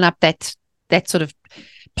hasn't given up that sort of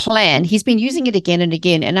plan. He's been using it again and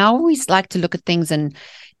again. And I always like to look at things and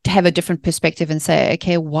to have a different perspective and say,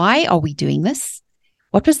 okay, why are we doing this?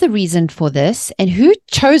 What was the reason for this? And who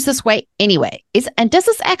chose this way anyway? And does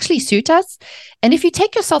this actually suit us? And if you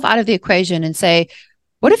take yourself out of the equation and say,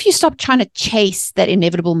 what if you stop trying to chase that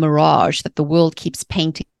inevitable mirage that the world keeps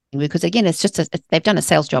painting? Because again, they've done a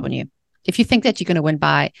sales job on you. If you think that you're going to win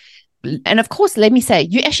and of course, let me say,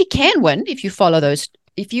 you actually can win if you follow those,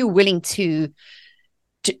 if you're willing to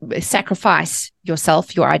sacrifice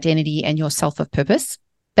yourself, your identity, and your self of purpose.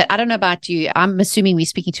 But I don't know about you. I'm assuming we're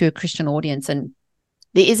speaking to a Christian audience, and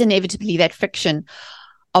there is inevitably that friction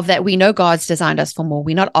of that. We know God's designed us for more.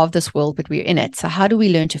 We're not of this world, but we're in it. So how do we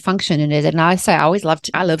learn to function in it? And I love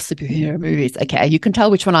superhero movies. Okay, you can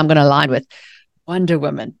tell which one I'm going to align with. Wonder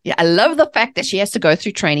Woman. Yeah, I love the fact that she has to go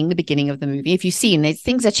through training in the beginning of the movie. If you've seen, there's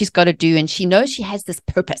things that she's got to do, and she knows she has this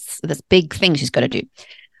purpose, this big thing she's got to do.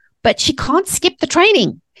 But she can't skip the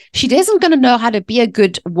training. She isn't going to know how to be a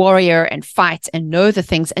good warrior and fight and know the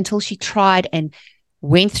things until she tried and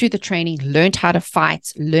went through the training, learned how to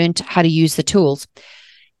fight, learned how to use the tools.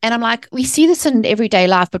 And I'm like, we see this in everyday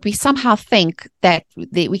life, but we somehow think that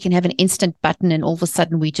we can have an instant button and all of a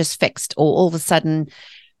sudden we just fixed, or all of a sudden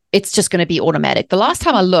it's just going to be automatic. The last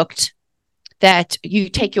time I looked, that you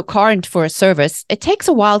take your car in for a service, it takes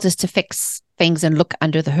a while just to fix things and look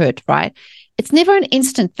under the hood, right? It's never an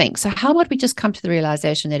instant thing. So how about we just come to the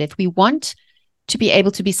realization that if we want to be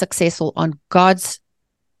able to be successful on God's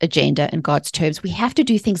agenda and God's terms, we have to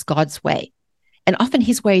do things God's way. And often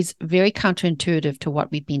his way is very counterintuitive to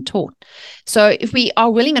what we've been taught. So if we are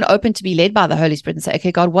willing and open to be led by the Holy Spirit and say,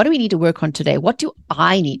 okay, God, what do we need to work on today? What do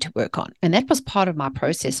I need to work on? And that was part of my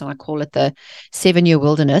process. And I call it the 7-year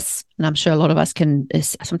wilderness. And I'm sure a lot of us can,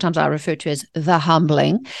 sometimes I refer to as the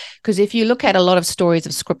humbling. Because if you look at a lot of stories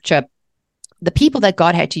of scripture, the people that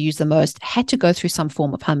God had to use the most had to go through some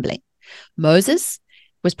form of humbling. Moses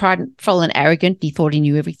was prideful and arrogant. He thought he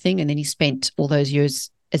knew everything. And then he spent all those years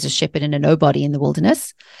as a shepherd and a nobody in the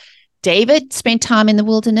wilderness. David spent time in the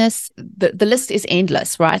wilderness. The list is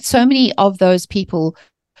endless, right? So many of those people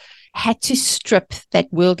had to strip that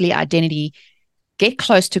worldly identity, get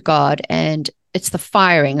close to God, and it's the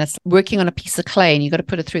firing. That's working on a piece of clay, and you got to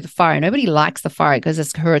put it through the fire. Nobody likes the fire because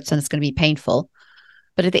it hurts and it's going to be painful.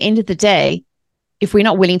 But at the end of the day, if we're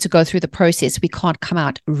not willing to go through the process, we can't come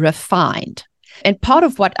out refined. And part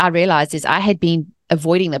of what I realized is I had been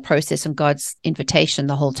avoiding the process and God's invitation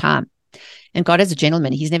the whole time. And God is a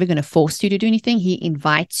gentleman. He's never going to force you to do anything. He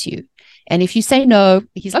invites you. And if you say no,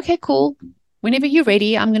 he's okay, cool. Whenever you're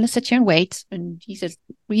ready, I'm going to sit here and wait. And he says,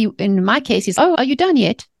 in my case, he's, oh, are you done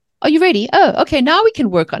yet? Are you ready? Oh, okay. Now we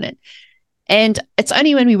can work on it. And it's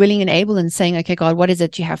only when we're willing and able and saying, okay, God, what is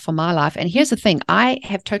it you have for my life? And here's the thing. I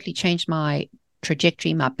have totally changed my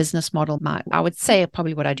trajectory, my business model. I would say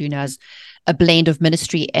probably what I do now is a blend of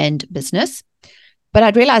ministry and business. But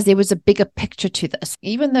I'd realized there was a bigger picture to this.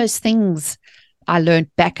 Even those things I learned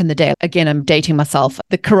back in the day. Again, I'm dating myself.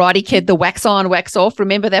 The Karate Kid, the wax on, wax off.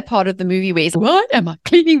 Remember that part of the movie where he's, why am I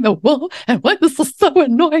cleaning the wall? And why this is so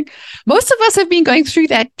annoying? Most of us have been going through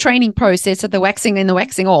that training process of the waxing and the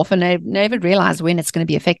waxing off, and they've never realized when it's going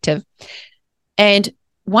to be effective. And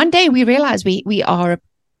one day we realize we hit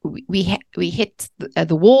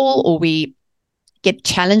the wall, or we get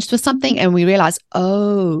challenged with something, and we realize,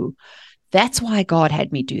 oh, that's why God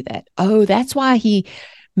had me do that. Oh, that's why he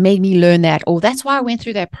made me learn that. Or that's why I went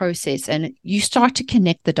through that process. And you start to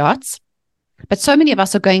connect the dots. But so many of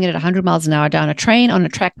us are going at 100 miles an hour down a train, on a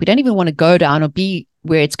track we don't even want to go down or be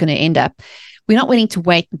where it's going to end up. We're not willing to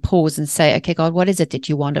wait and pause and say, okay, God, what is it that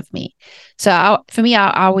you want of me? So for me,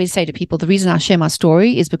 I always say to people, the reason I share my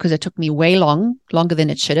story is because it took me longer than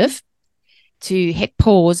it should have, to hit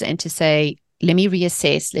pause and to say, let me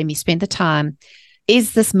reassess, let me spend the time.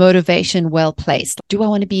 Is this motivation well placed? Do I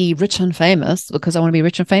want to be rich and famous because I want to be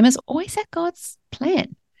rich and famous? Or is that God's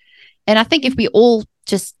plan? And I think if we all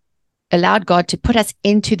just allowed God to put us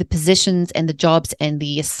into the positions and the jobs and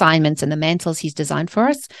the assignments and the mantles he's designed for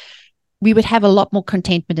us, we would have a lot more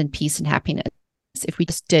contentment and peace and happiness if we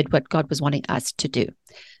just did what God was wanting us to do.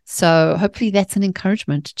 So hopefully that's an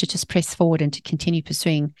encouragement to just press forward and to continue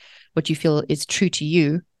pursuing what you feel is true to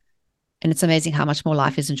you. And it's amazing how much more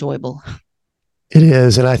life is enjoyable. It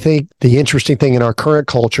is. And I think the interesting thing in our current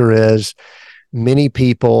culture is many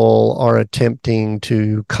people are attempting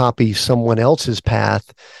to copy someone else's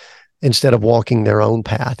path instead of walking their own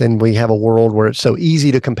path. And we have a world where it's so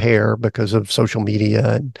easy to compare because of social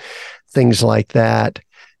media and things like that.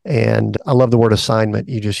 And I love the word assignment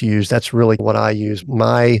you just used. That's really what I use.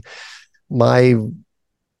 My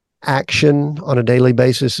action on a daily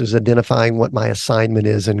basis is identifying what my assignment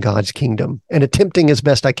is in God's kingdom and attempting as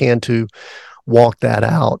best I can to walk that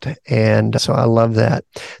out. And so I love that.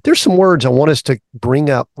 There's some words I want us to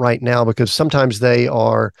bring up right now because sometimes they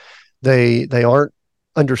aren't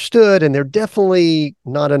understood, and they're definitely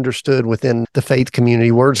not understood within the faith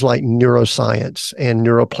community. Words like neuroscience and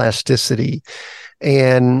neuroplasticity.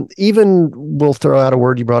 And even we'll throw out a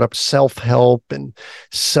word you brought up, self-help and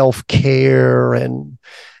self-care and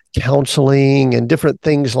counseling and different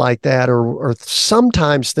things like that, or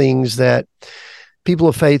sometimes things that people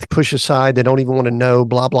of faith push aside. They don't even want to know,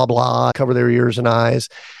 blah, blah, blah, cover their ears and eyes.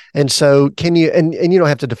 And so can you, and you don't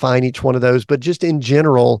have to define each one of those, but just in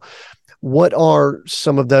general, what are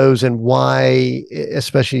some of those and why,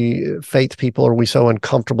 especially faith people, are we so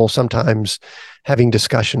uncomfortable sometimes having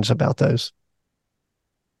discussions about those?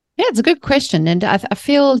 Yeah, it's a good question. And I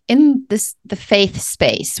feel in the faith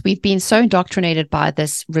space, we've been so indoctrinated by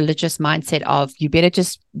this religious mindset of you better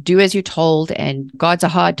just do as you're told, and God's a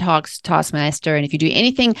hard taskmaster. And if you do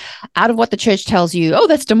anything out of what the church tells you, oh,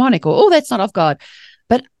 that's demonic, or oh, that's not of God.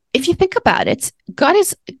 But if you think about it, God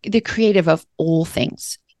is the creator of all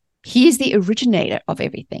things. He is the originator of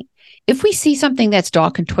everything. If we see something that's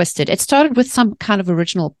dark and twisted, it started with some kind of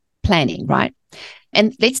original planning, right?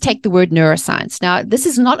 And let's take the word neuroscience. Now, this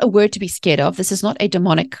is not a word to be scared of. This is not a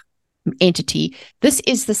demonic entity. This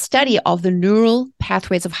is the study of the neural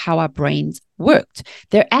pathways of how our brains worked.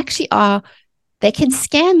 There actually are, they can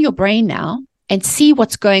scan your brain now and see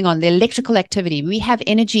what's going on, the electrical activity. We have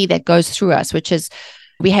energy that goes through us, which is,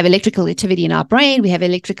 we have electrical activity in our brain. We have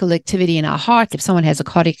electrical activity in our heart. If someone has a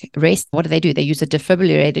cardiac arrest, what do? They use a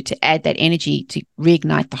defibrillator to add that energy to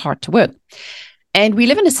reignite the heart to work. And we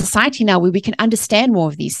live in a society now where we can understand more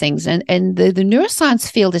of these things. And the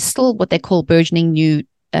neuroscience field is still what they call burgeoning new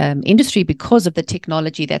industry because of the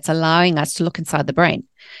technology that's allowing us to look inside the brain.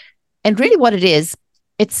 And really what it is,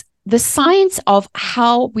 it's the science of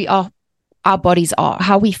how our bodies are,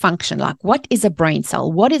 how we function. Like, what is a brain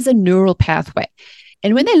cell? What is a neural pathway?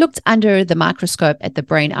 And when they looked under the microscope at the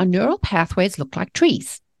brain, our neural pathways look like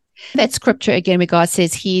trees. That scripture again, where God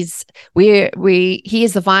says He is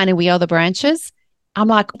the vine and we are the branches. I'm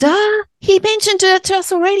like, duh, He mentioned it to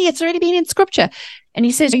us already. It's already been in scripture. And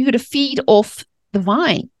He says, are you to feed off the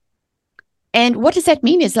vine? And what does that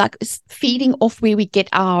mean? Is like feeding off where we get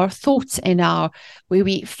our thoughts and where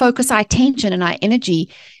we focus our attention and our energy.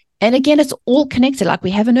 And again, it's all connected. Like,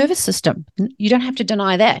 we have a nervous system. You don't have to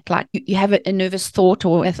deny that. Like, you have a nervous thought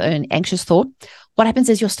or an anxious thought. What happens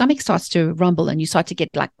is your stomach starts to rumble and you start to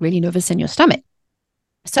get like really nervous in your stomach.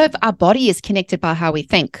 So if our body is connected by how we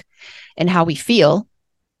think and how we feel,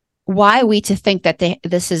 why are we to think that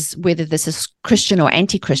whether this is Christian or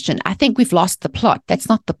anti-Christian? I think we've lost the plot. That's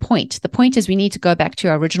not the point. The point is we need to go back to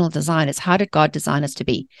our original design. Is how did God design us to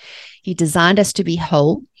be? He designed us to be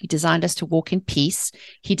whole. He designed us to walk in peace.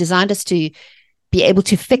 He designed us to be able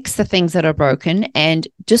to fix the things that are broken. And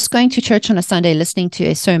just going to church on a Sunday, listening to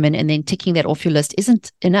a sermon and then ticking that off your list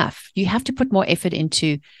isn't enough. You have to put more effort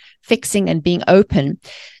into fixing and being open.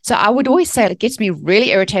 So I would always say it gets me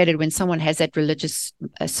really irritated when someone has that religious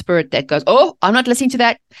spirit that goes, oh, I'm not listening to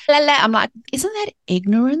that. La, la. I'm like, isn't that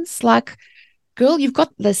ignorance? Like, girl, you've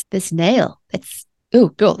got this nail. It's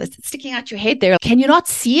sticking out your head there. Can you not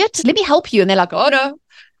see it? Let me help you. And they're like, oh no,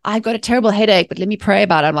 I've got a terrible headache, but let me pray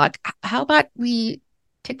about it. I'm like, how about we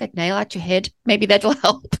take that nail out your head? Maybe that'll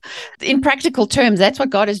help. In practical terms, that's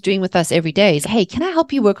what God is doing with us every day. Is, hey, can I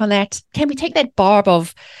help you work on that? Can we take that barb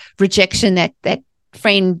of rejection that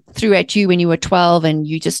friend threw at you when you were 12 and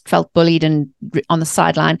you just felt bullied and on the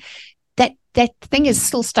sideline? That thing is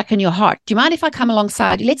still stuck in your heart. Do you mind if I come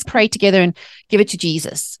alongside you? Let's pray together and give it to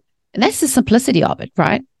Jesus. And that's the simplicity of it,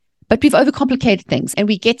 right? But we've overcomplicated things and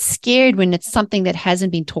we get scared when it's something that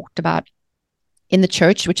hasn't been talked about in the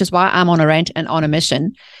church, which is why I'm on a rant and on a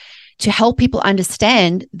mission to help people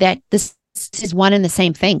understand that this is one and the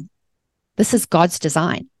same thing. This is God's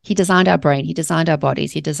design. He designed our brain. He designed our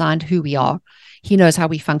bodies. He designed who we are. He knows how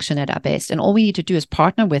we function at our best. And all we need to do is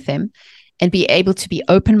partner with him and be able to be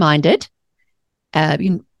open-minded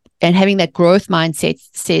and having that growth mindset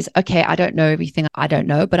says, okay, I don't know everything I don't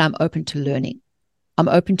know, but I'm open to learning. I'm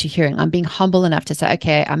open to hearing. I'm being humble enough to say,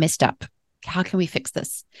 okay, I messed up. How can we fix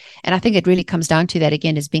this? And I think it really comes down to that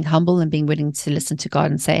again, is being humble and being willing to listen to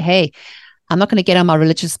God and say, hey, I'm not going to get on my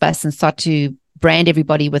religious bus and start to brand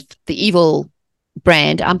everybody with the evil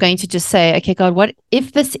brand. I'm going to just say, okay, God, what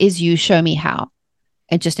if this is you? Show me how,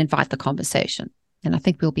 and just invite the conversation. And I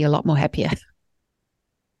think we'll be a lot more happier.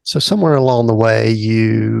 So somewhere along the way,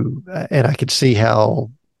 and I could see how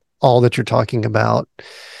all that you're talking about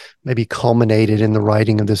maybe culminated in the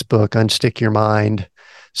writing of this book, Unstick Your Mind.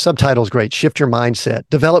 Subtitle's great. Shift your mindset,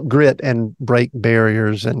 develop grit and break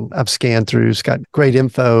barriers. And I've scanned through, it's got great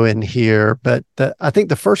info in here. But I think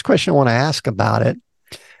the first question I want to ask about it,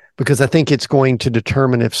 because I think it's going to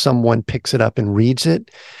determine if someone picks it up and reads it,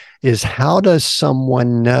 is how does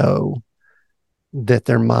someone know that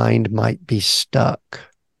their mind might be stuck?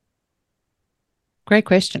 Great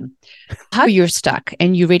question. How you're stuck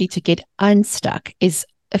and you're ready to get unstuck is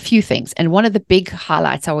a few things. And one of the big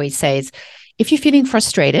highlights I always say is, if you're feeling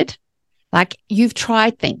frustrated, like you've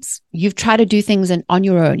tried things, you've tried to do things on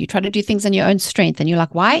your own, you try to do things on your own strength, and you're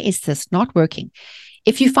like, why is this not working?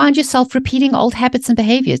 If you find yourself repeating old habits and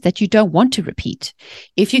behaviors that you don't want to repeat,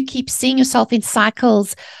 if you keep seeing yourself in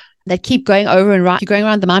cycles that keep going over and right, you're going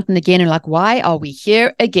around the mountain again and like, why are we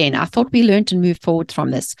here again? I thought we learned and moved forward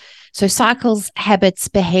from this. So cycles, habits,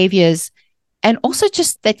 behaviors, and also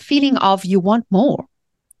just that feeling of you want more.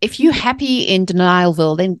 If you're happy in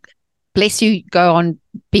Denialville, then bless you, go on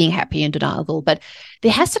being happy in Denialville. But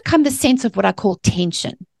there has to come the sense of what I call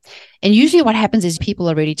tension. And usually what happens is people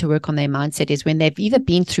are ready to work on their mindset is when they've either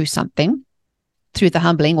been through something, through the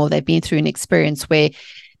humbling, or they've been through an experience where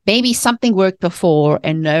maybe something worked before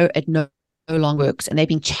and it no longer works, and they've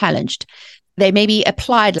been challenged. They maybe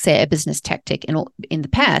applied, let's say, a business tactic in the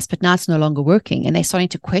past, but now it's no longer working. And they're starting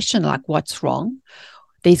to question, like, what's wrong?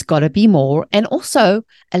 There's got to be more. And also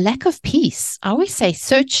a lack of peace. I always say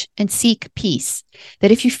search and seek peace.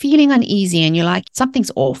 That if you're feeling uneasy and you're like,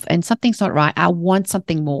 something's off and something's not right, I want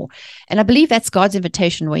something more. And I believe that's God's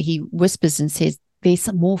invitation where he whispers and says, there's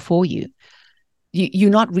some more for you.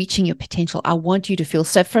 You're not reaching your potential. I want you to feel.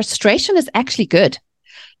 So frustration is actually good.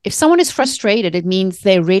 If someone is frustrated, it means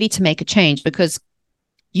they're ready to make a change, because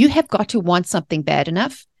you have got to want something bad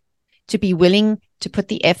enough to be willing to put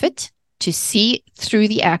the effort to see through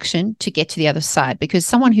the action to get to the other side. Because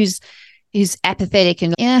someone who's apathetic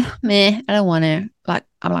and I don't want to,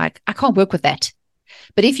 I'm like, I can't work with that.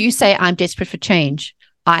 But if you say, I'm desperate for change,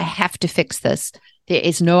 I have to fix this, there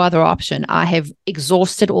is no other option. I have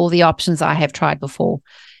exhausted all the options I have tried before,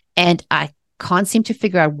 and I can't seem to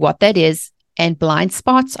figure out what that is. And blind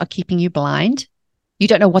spots are keeping you blind. You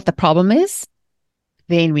don't know what the problem is.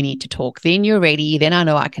 Then we need to talk. Then you're ready. Then I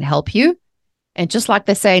know I can help you. And just like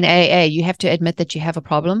they say in AA, you have to admit that you have a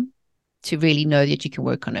problem to really know that you can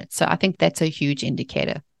work on it. So I think that's a huge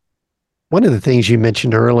indicator. One of the things you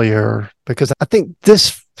mentioned earlier, because I think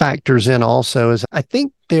this factors in also, is I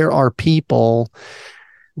think there are people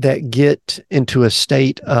that get into a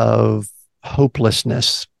state of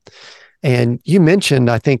hopelessness. And you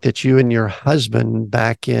mentioned, I think, that you and your husband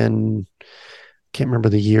back in can't remember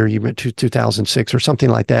the year you went to, 2006 or something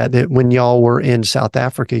like that, that when y'all were in South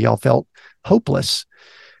Africa, y'all felt hopeless.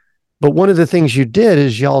 But one of the things you did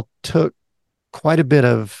is y'all took quite a bit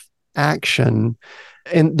of action.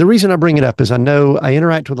 And the reason I bring it up is I know I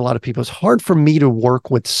interact with a lot of people. It's hard for me to work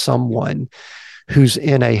with someone who's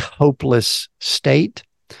in a hopeless state.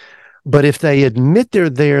 But if they admit they're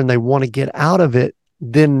there and they want to get out of it,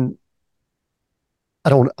 then I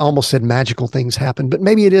almost said magical things happen, but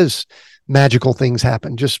maybe it is magical things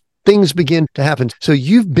happen. Just things begin to happen. So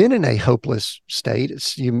you've been in a hopeless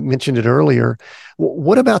state. You mentioned it earlier.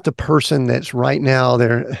 What about the person that's right now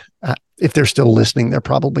there? If they're still listening, they're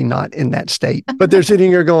probably not in that state, but they're sitting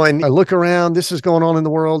here going, I look around, this is going on in the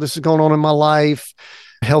world. This is going on in my life,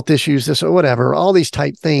 health issues, this or whatever, all these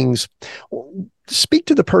type things. Speak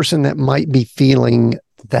to the person that might be feeling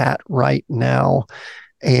that right now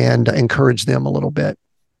and encourage them a little bit.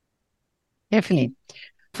 Definitely.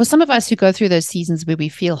 For some of us who go through those seasons where we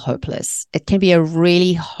feel hopeless, it can be a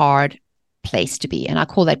really hard place to be. And I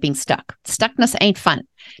call that being stuck. Stuckness ain't fun.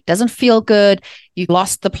 It doesn't feel good. You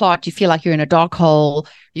lost the plot. You feel like you're in a dark hole.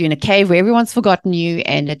 You're in a cave where everyone's forgotten you,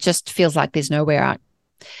 and it just feels like there's nowhere out.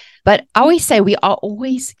 But I always say we are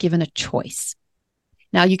always given a choice.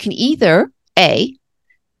 Now, you can either, A,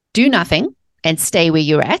 do nothing and stay where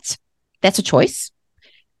you're at. That's a choice.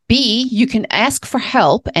 B, you can ask for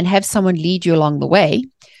help and have someone lead you along the way.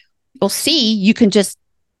 Or C, you can just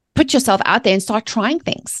put yourself out there and start trying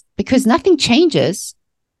things, because nothing changes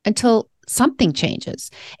until something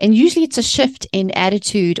changes. And usually it's a shift in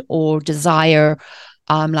attitude or desire.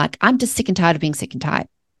 Like, I'm just sick and tired of being sick and tired.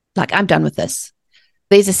 Like, I'm done with this.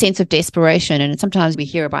 There's a sense of desperation. And sometimes we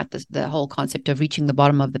hear about the whole concept of reaching the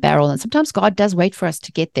bottom of the barrel. And sometimes God does wait for us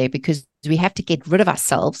to get there, because we have to get rid of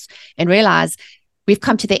ourselves and realize we've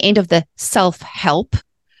come to the end of the self-help.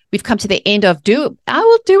 We've come to the end of I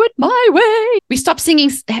will do it my way. We stop singing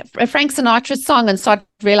Frank Sinatra's song and start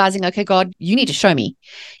realizing, okay, God, you need to show me.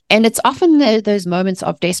 And it's often those moments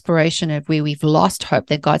of desperation of where we've lost hope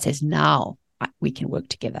that God says, now we can work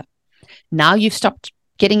together. Now you've stopped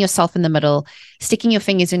getting yourself in the middle, sticking your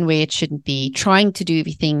fingers in where it shouldn't be, trying to do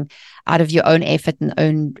everything out of your own effort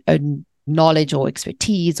and own knowledge or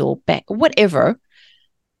expertise or whatever.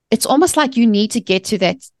 It's almost like you need to get to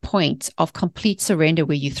that point of complete surrender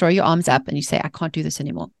where you throw your arms up and you say, I can't do this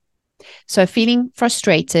anymore. So feeling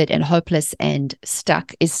frustrated and hopeless and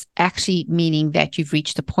stuck is actually meaning that you've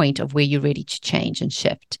reached the point of where you're ready to change and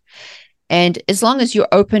shift. And as long as you're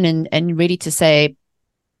open and ready to say,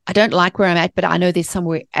 I don't like where I'm at, but I know there's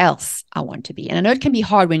somewhere else I want to be. And I know it can be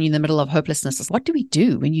hard when you're in the middle of hopelessness. What do we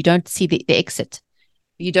do when you don't see the exit?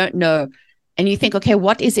 You don't know. And you think, okay,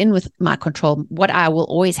 what is in with my control? What I will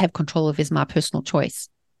always have control of is my personal choice,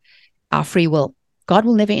 our free will. God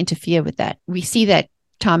will never interfere with that. We see that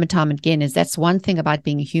time and time again. Is that's one thing about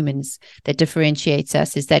being humans that differentiates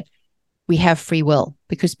us, is that we have free will,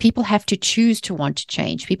 because people have to choose to want to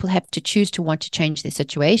change. People have to choose to want to change their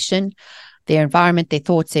situation, their environment, their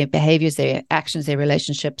thoughts, their behaviors, their actions, their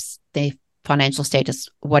relationships, their financial status,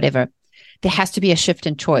 whatever. There has to be a shift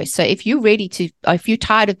in choice. So if you're ready to, if you're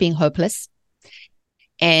tired of being hopeless,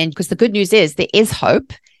 and because the good news is there is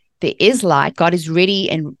hope, there is light. God is ready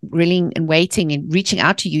and willing and waiting and reaching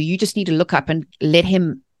out to you. You just need to look up and let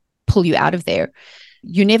him pull you out of there.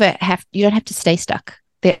 You don't have to stay stuck.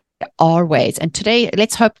 There are ways. And today,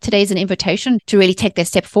 let's hope today is an invitation to really take that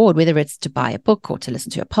step forward, whether it's to buy a book or to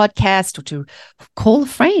listen to a podcast or to call a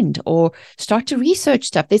friend or start to research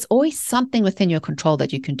stuff. There's always something within your control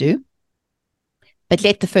that you can do. But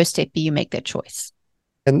let the first step be you make that choice.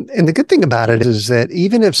 And the good thing about it is that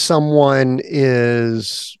even if someone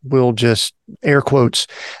we'll just air quotes,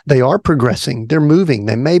 they are progressing, they're moving,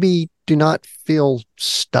 they maybe do not feel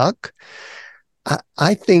stuck.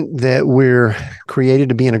 I think that we're created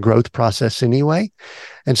to be in a growth process anyway.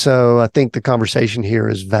 And so I think the conversation here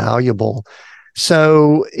is valuable.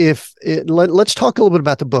 So let's talk a little bit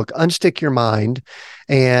about the book, Unstick Your Mind.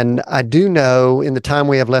 And I do know in the time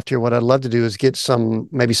we have left here, what I'd love to do is get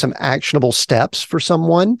maybe some actionable steps for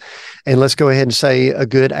someone. And let's go ahead and say a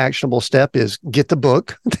good actionable step is get the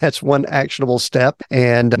book. That's one actionable step.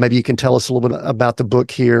 And maybe you can tell us a little bit about the book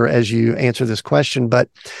here as you answer this question. But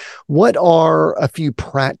what are a few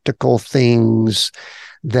practical things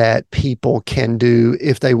that people can do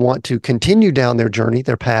if they want to continue down their journey,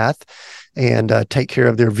 their path, and take care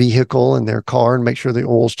of their vehicle and their car and make sure the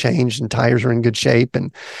oil's changed and tires are in good shape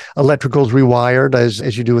and electrical's rewired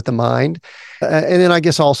as you do with the mind. And then I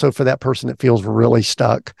guess also for that person that feels really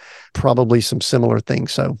stuck, probably some similar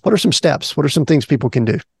things. So what are some steps? What are some things people can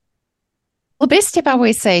do? The best step I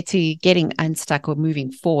always say to getting unstuck or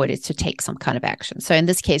moving forward is to take some kind of action. So in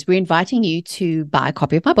this case, we're inviting you to buy a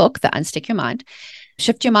copy of my book, The Unstick Your Mind,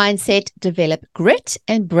 Shift Your Mindset, Develop Grit,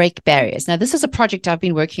 and Break Barriers. Now, this is a project I've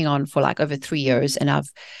been working on for like over 3 years, and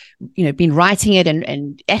I've been writing it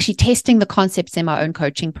and actually testing the concepts in my own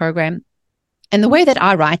coaching program. And the way that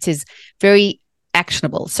I write is very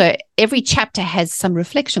actionable. So every chapter has some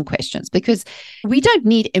reflection questions because we don't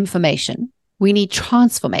need information. We need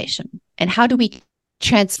transformation. And how do we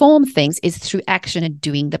transform things is through action and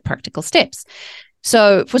doing the practical steps.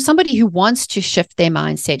 So for somebody who wants to shift their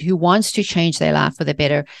mindset, who wants to change their life for the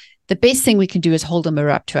better, the best thing we can do is hold a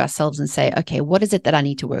mirror up to ourselves and say, okay, what is it that I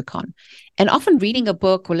need to work on? And often reading a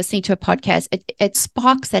book or listening to a podcast, it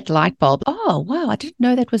sparks that light bulb. Oh, wow, I didn't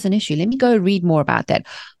know that was an issue. Let me go read more about that.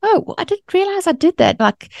 Oh, well, I didn't realize I did that.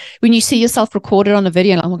 Like when you see yourself recorded on a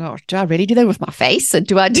video, and oh my gosh, do I really do that with my face? And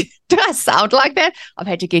do I sound like that? I've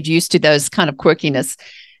had to get used to those kind of quirkiness.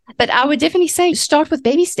 But I would definitely say start with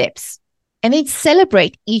baby steps. And then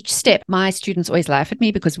celebrate each step. My students always laugh at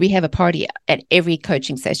me because we have a party at every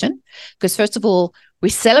coaching session. Because first of all, we're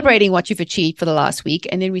celebrating what you've achieved for the last week.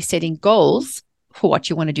 And then we're setting goals for what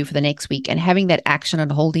you want to do for the next week. And having that action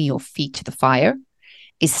and holding your feet to the fire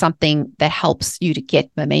is something that helps you to get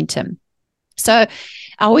momentum. So I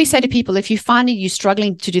always say to people, if you find that you're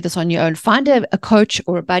struggling to do this on your own, find a coach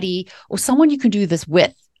or a buddy or someone you can do this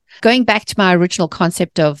with. Going back to my original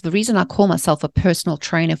concept of the reason I call myself a personal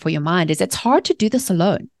trainer for your mind is it's hard to do this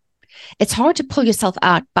alone. It's hard to pull yourself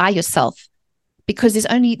out by yourself because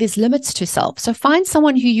there's limits to self. So find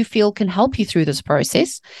someone who you feel can help you through this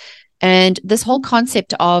process. And this whole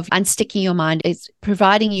concept of unsticking your mind is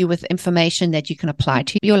providing you with information that you can apply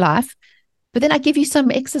to your life. But then I give you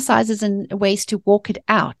some exercises and ways to walk it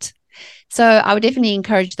out. So I would definitely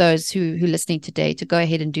encourage those who are listening today to go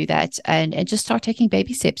ahead and do that and just start taking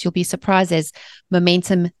baby steps. You'll be surprised as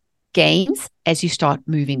momentum gains as you start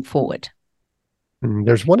moving forward.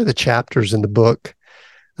 There's one of the chapters in the book,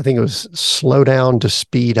 I think it was Slow Down to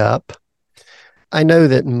Speed Up. I know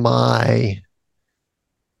that my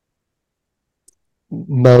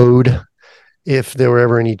mode, if there were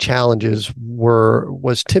ever any challenges,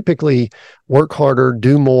 was typically work harder,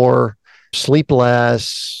 do more, sleep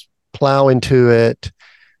less, plow into it,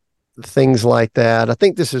 things like that. I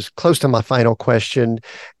think this is close to my final question.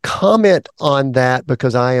 Comment on that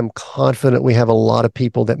because I am confident we have a lot of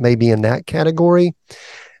people that may be in that category,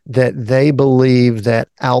 that they believe that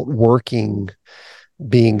outworking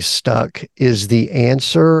being stuck is the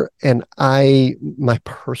answer. And my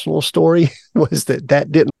personal story was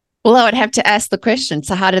that didn't. Well, I would have to ask the question.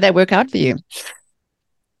 So how did that work out for you?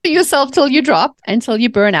 Yourself till you drop, until you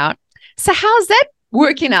burn out. So how's that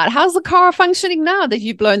working out? How's the car functioning now that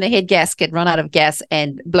you've blown the head gasket, run out of gas,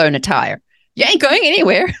 and blown a tire? You ain't going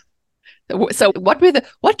anywhere. So what can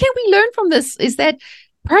we learn from this is that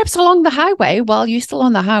perhaps along the highway, while you're still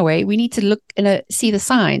on the highway, we need to look and see the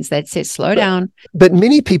signs that says slow down. But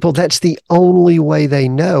many people, that's the only way they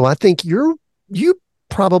know. I think you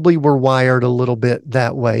probably were wired a little bit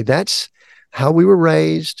that way. That's how we were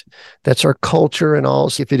raised. That's our culture and all.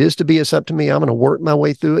 So if it is to be, it's up to me. I'm going to work my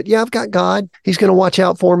way through it. Yeah, I've got God. He's going to watch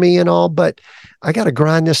out for me and all, but I got to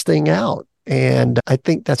grind this thing out. And I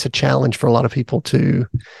think that's a challenge for a lot of people to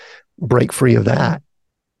break free of that.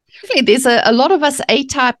 There's a lot of us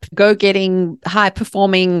A-type, go-getting,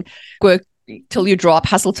 high-performing, work till you drop,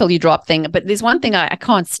 hustle till you drop thing. But there's one thing I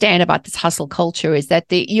can't stand about this hustle culture is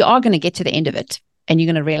that you are going to get to the end of it. And you're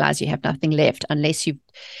going to realize you have nothing left unless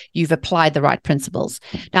you've applied the right principles.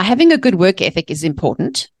 Now, having a good work ethic is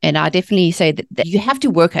important. And I definitely say that you have to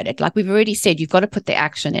work at it. Like we've already said, you've got to put the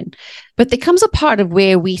action in. But there comes a part of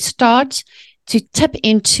where we start to tip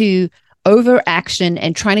into overaction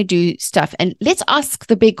and trying to do stuff. And let's ask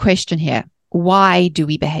the big question here. Why do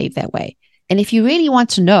we behave that way? And if you really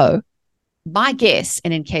want to know, my guess,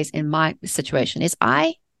 and in my situation, is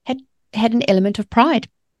I had an element of pride.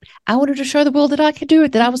 I wanted to show the world that I could do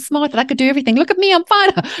it, that I was smart, that I could do everything. Look at me, I'm fine.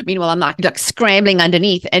 Meanwhile, I'm not like scrambling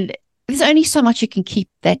underneath. And there's only so much you can keep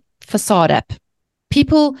that facade up.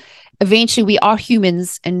 People, eventually, we are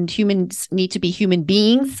humans, and humans need to be human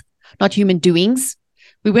beings, not human doings.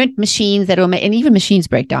 We weren't machines and even machines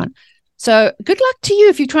break down. So good luck to you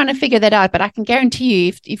if you're trying to figure that out. But I can guarantee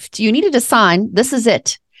you, if you needed a sign, this is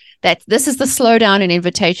it. That this is the slowdown and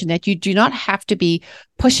invitation that you do not have to be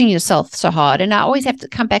pushing yourself so hard. And I always have to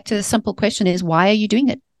come back to the simple question is, why are you doing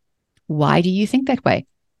it? Why do you think that way?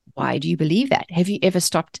 Why do you believe that? Have you ever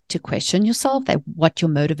stopped to question yourself that what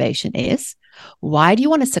your motivation is? Why do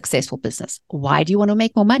you want a successful business? Why do you want to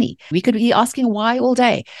make more money? We could be asking why all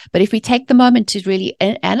day. But if we take the moment to really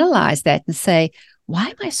analyze that and say, why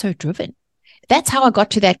am I so driven? that's how I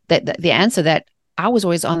got to the answer that I was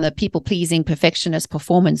always on the people-pleasing, perfectionist,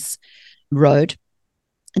 performance road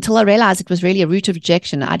until I realized it was really a root of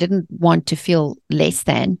rejection. I didn't want to feel less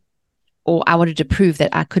than, or I wanted to prove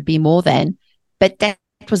that I could be more than, but that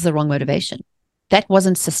was the wrong motivation. That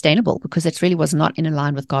wasn't sustainable because it really was not in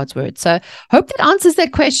line with God's word. So hope that answers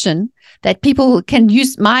that question, that people can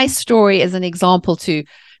use my story as an example to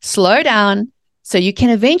slow down so you can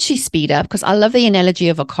eventually speed up. Because I love the analogy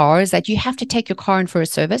of a car is that you have to take your car in for a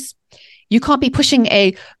service. You can't be pushing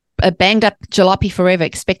a banged up jalopy forever,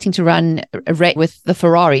 expecting to run a race with the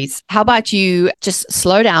Ferraris. How about you just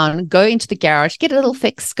slow down, go into the garage, get a little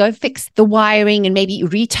fix, go fix the wiring and maybe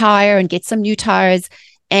retire and get some new tires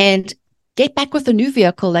and get back with a new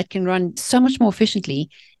vehicle that can run so much more efficiently.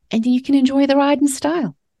 And then you can enjoy the ride in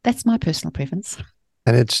style. That's my personal preference.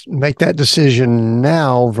 And it's make that decision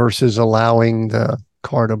now versus allowing the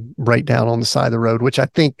car to break down on the side of the road, which I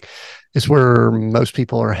think is where most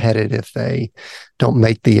people are headed if they don't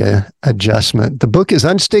make the adjustment. The book is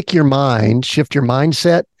Unstick Your Mind, Shift Your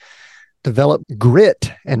Mindset, Develop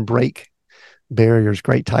Grit, and Break Barriers.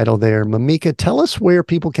 Great title there. Mimika, tell us where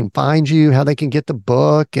people can find you, how they can get the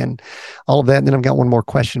book and all of that. And then I've got one more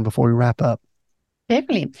question before we wrap up.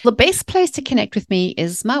 Definitely. The best place to connect with me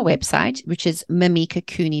is my website, which is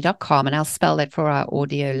mimikacooney.com. And I'll spell that for our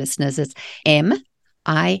audio listeners. It's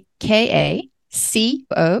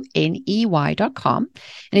MIKACONEY.com.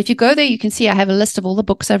 And if you go there, you can see I have a list of all the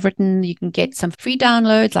books I've written. You can get some free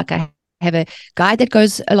downloads, like I have a guide that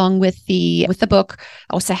goes along with the book.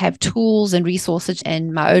 I also have tools and resources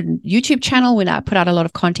and my own YouTube channel when I put out a lot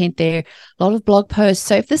of content there, a lot of blog posts.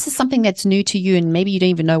 So if this is something that's new to you and maybe you don't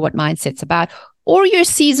even know what mindset's about, or you're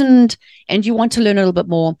seasoned and you want to learn a little bit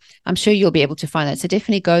more, I'm sure you'll be able to find that. So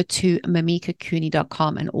definitely go to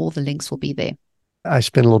mimikacooney.com and all the links will be there. I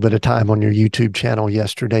spent a little bit of time on your YouTube channel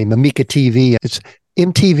yesterday, Mimika TV. It's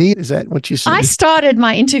MTV. Is that what you said? I started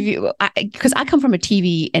my interview because I come from a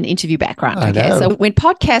TV and interview background. Okay, so when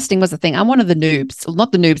podcasting was a thing, I'm one of the noobs, well,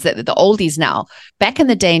 not the noobs, the oldies now. Back in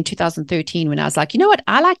the day in 2013, when I was like, you know what,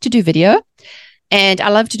 I like to do video and I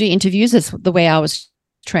love to do interviews. That's the way I was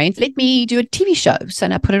trained. Let me do a TV show. So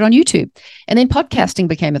I put it on YouTube. And then podcasting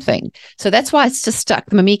became a thing. So that's why it's just stuck,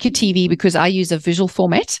 the Mimika TV, because I use a visual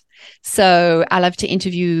format. So I love to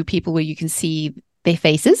interview people where you can see their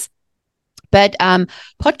faces. But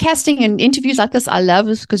podcasting and interviews like this, I love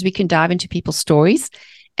this because we can dive into people's stories.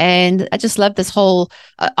 And I just love this whole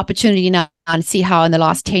opportunity now and see how in the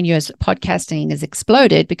last 10 years podcasting has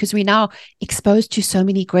exploded because we're now exposed to so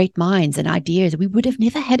many great minds and ideas we would have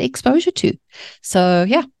never had exposure to. So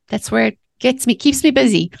yeah, that's where it gets me, keeps me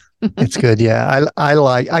busy. It's good. Yeah.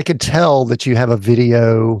 I could tell that you have a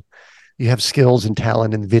video, you have skills and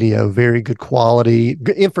talent in video, very good quality.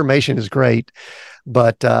 Information is great.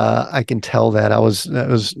 But I can tell that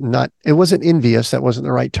it wasn't envious. That wasn't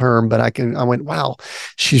the right term, but I went, wow,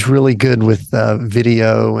 she's really good with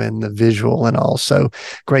video and the visual and all. So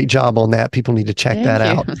great job on that. People need to check that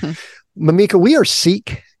out. Mimika, we are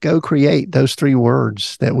seek, go, create, those three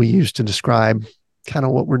words that we use to describe kind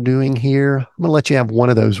of what we're doing here. I'm going to let you have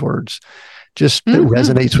one of those words. Just that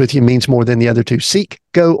resonates with you, means more than the other two. Seek,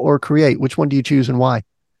 go, or create. Which one do you choose and why?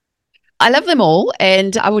 I love them all.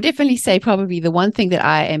 And I would definitely say probably the one thing that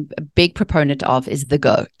I am a big proponent of is the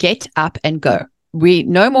go. Get up and go.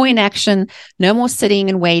 No more inaction, no more sitting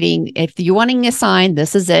and waiting. If you're wanting a sign,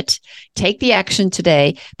 this is it. Take the action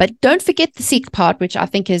today. But don't forget the seek part, which I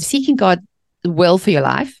think is seeking God's will for your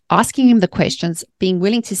life, asking him the questions, being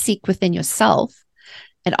willing to seek within yourself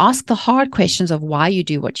and ask the hard questions of why you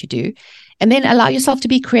do what you do. And then allow yourself to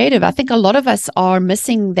be creative. I think a lot of us are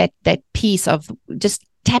missing that piece of just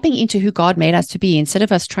tapping into who God made us to be instead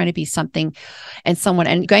of us trying to be something and someone.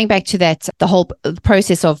 And going back to that, the whole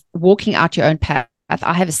process of walking out your own path.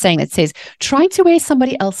 I have a saying that says, trying to wear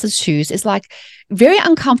somebody else's shoes is like very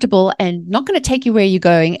uncomfortable and not going to take you where you're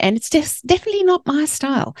going. And it's just definitely not my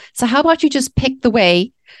style. So how about you just pick the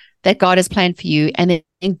way that God has planned for you and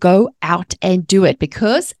then go out and do it,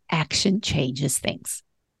 because action changes things.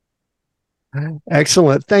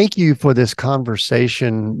 Excellent. Thank you for this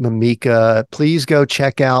conversation, Mimika. Please go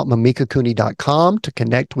check out mimikacooney.com to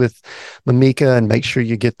connect with Mimika and make sure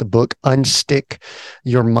you get the book Unstick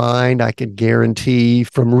Your Mind. I can guarantee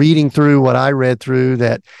from reading through what I read through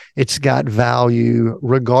that it's got value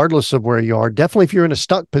regardless of where you are. Definitely if you're in a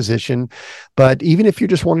stuck position, but even if you're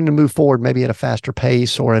just wanting to move forward, maybe at a faster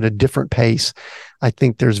pace or at a different pace, I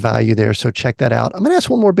think there's value there. So check that out. I'm going to ask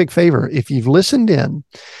one more big favor. If you've listened in,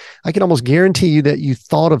 I can almost guarantee you that you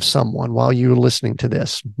thought of someone while you were listening to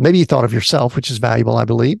this. Maybe you thought of yourself, which is valuable, I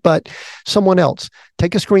believe, but someone else.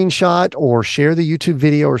 Take a screenshot or share the YouTube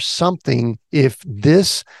video or something. If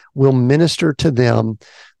this will minister to them,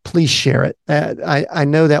 please share it. I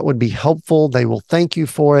know that would be helpful. They will thank you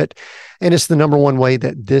for it. And it's the number one way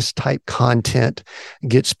that this type content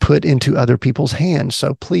gets put into other people's hands.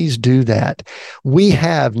 So please do that. We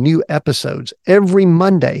have new episodes every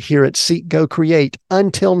Monday here at Seek, Go, Create.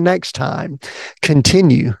 Until next time,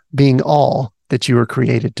 continue being all that you were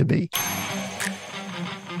created to be.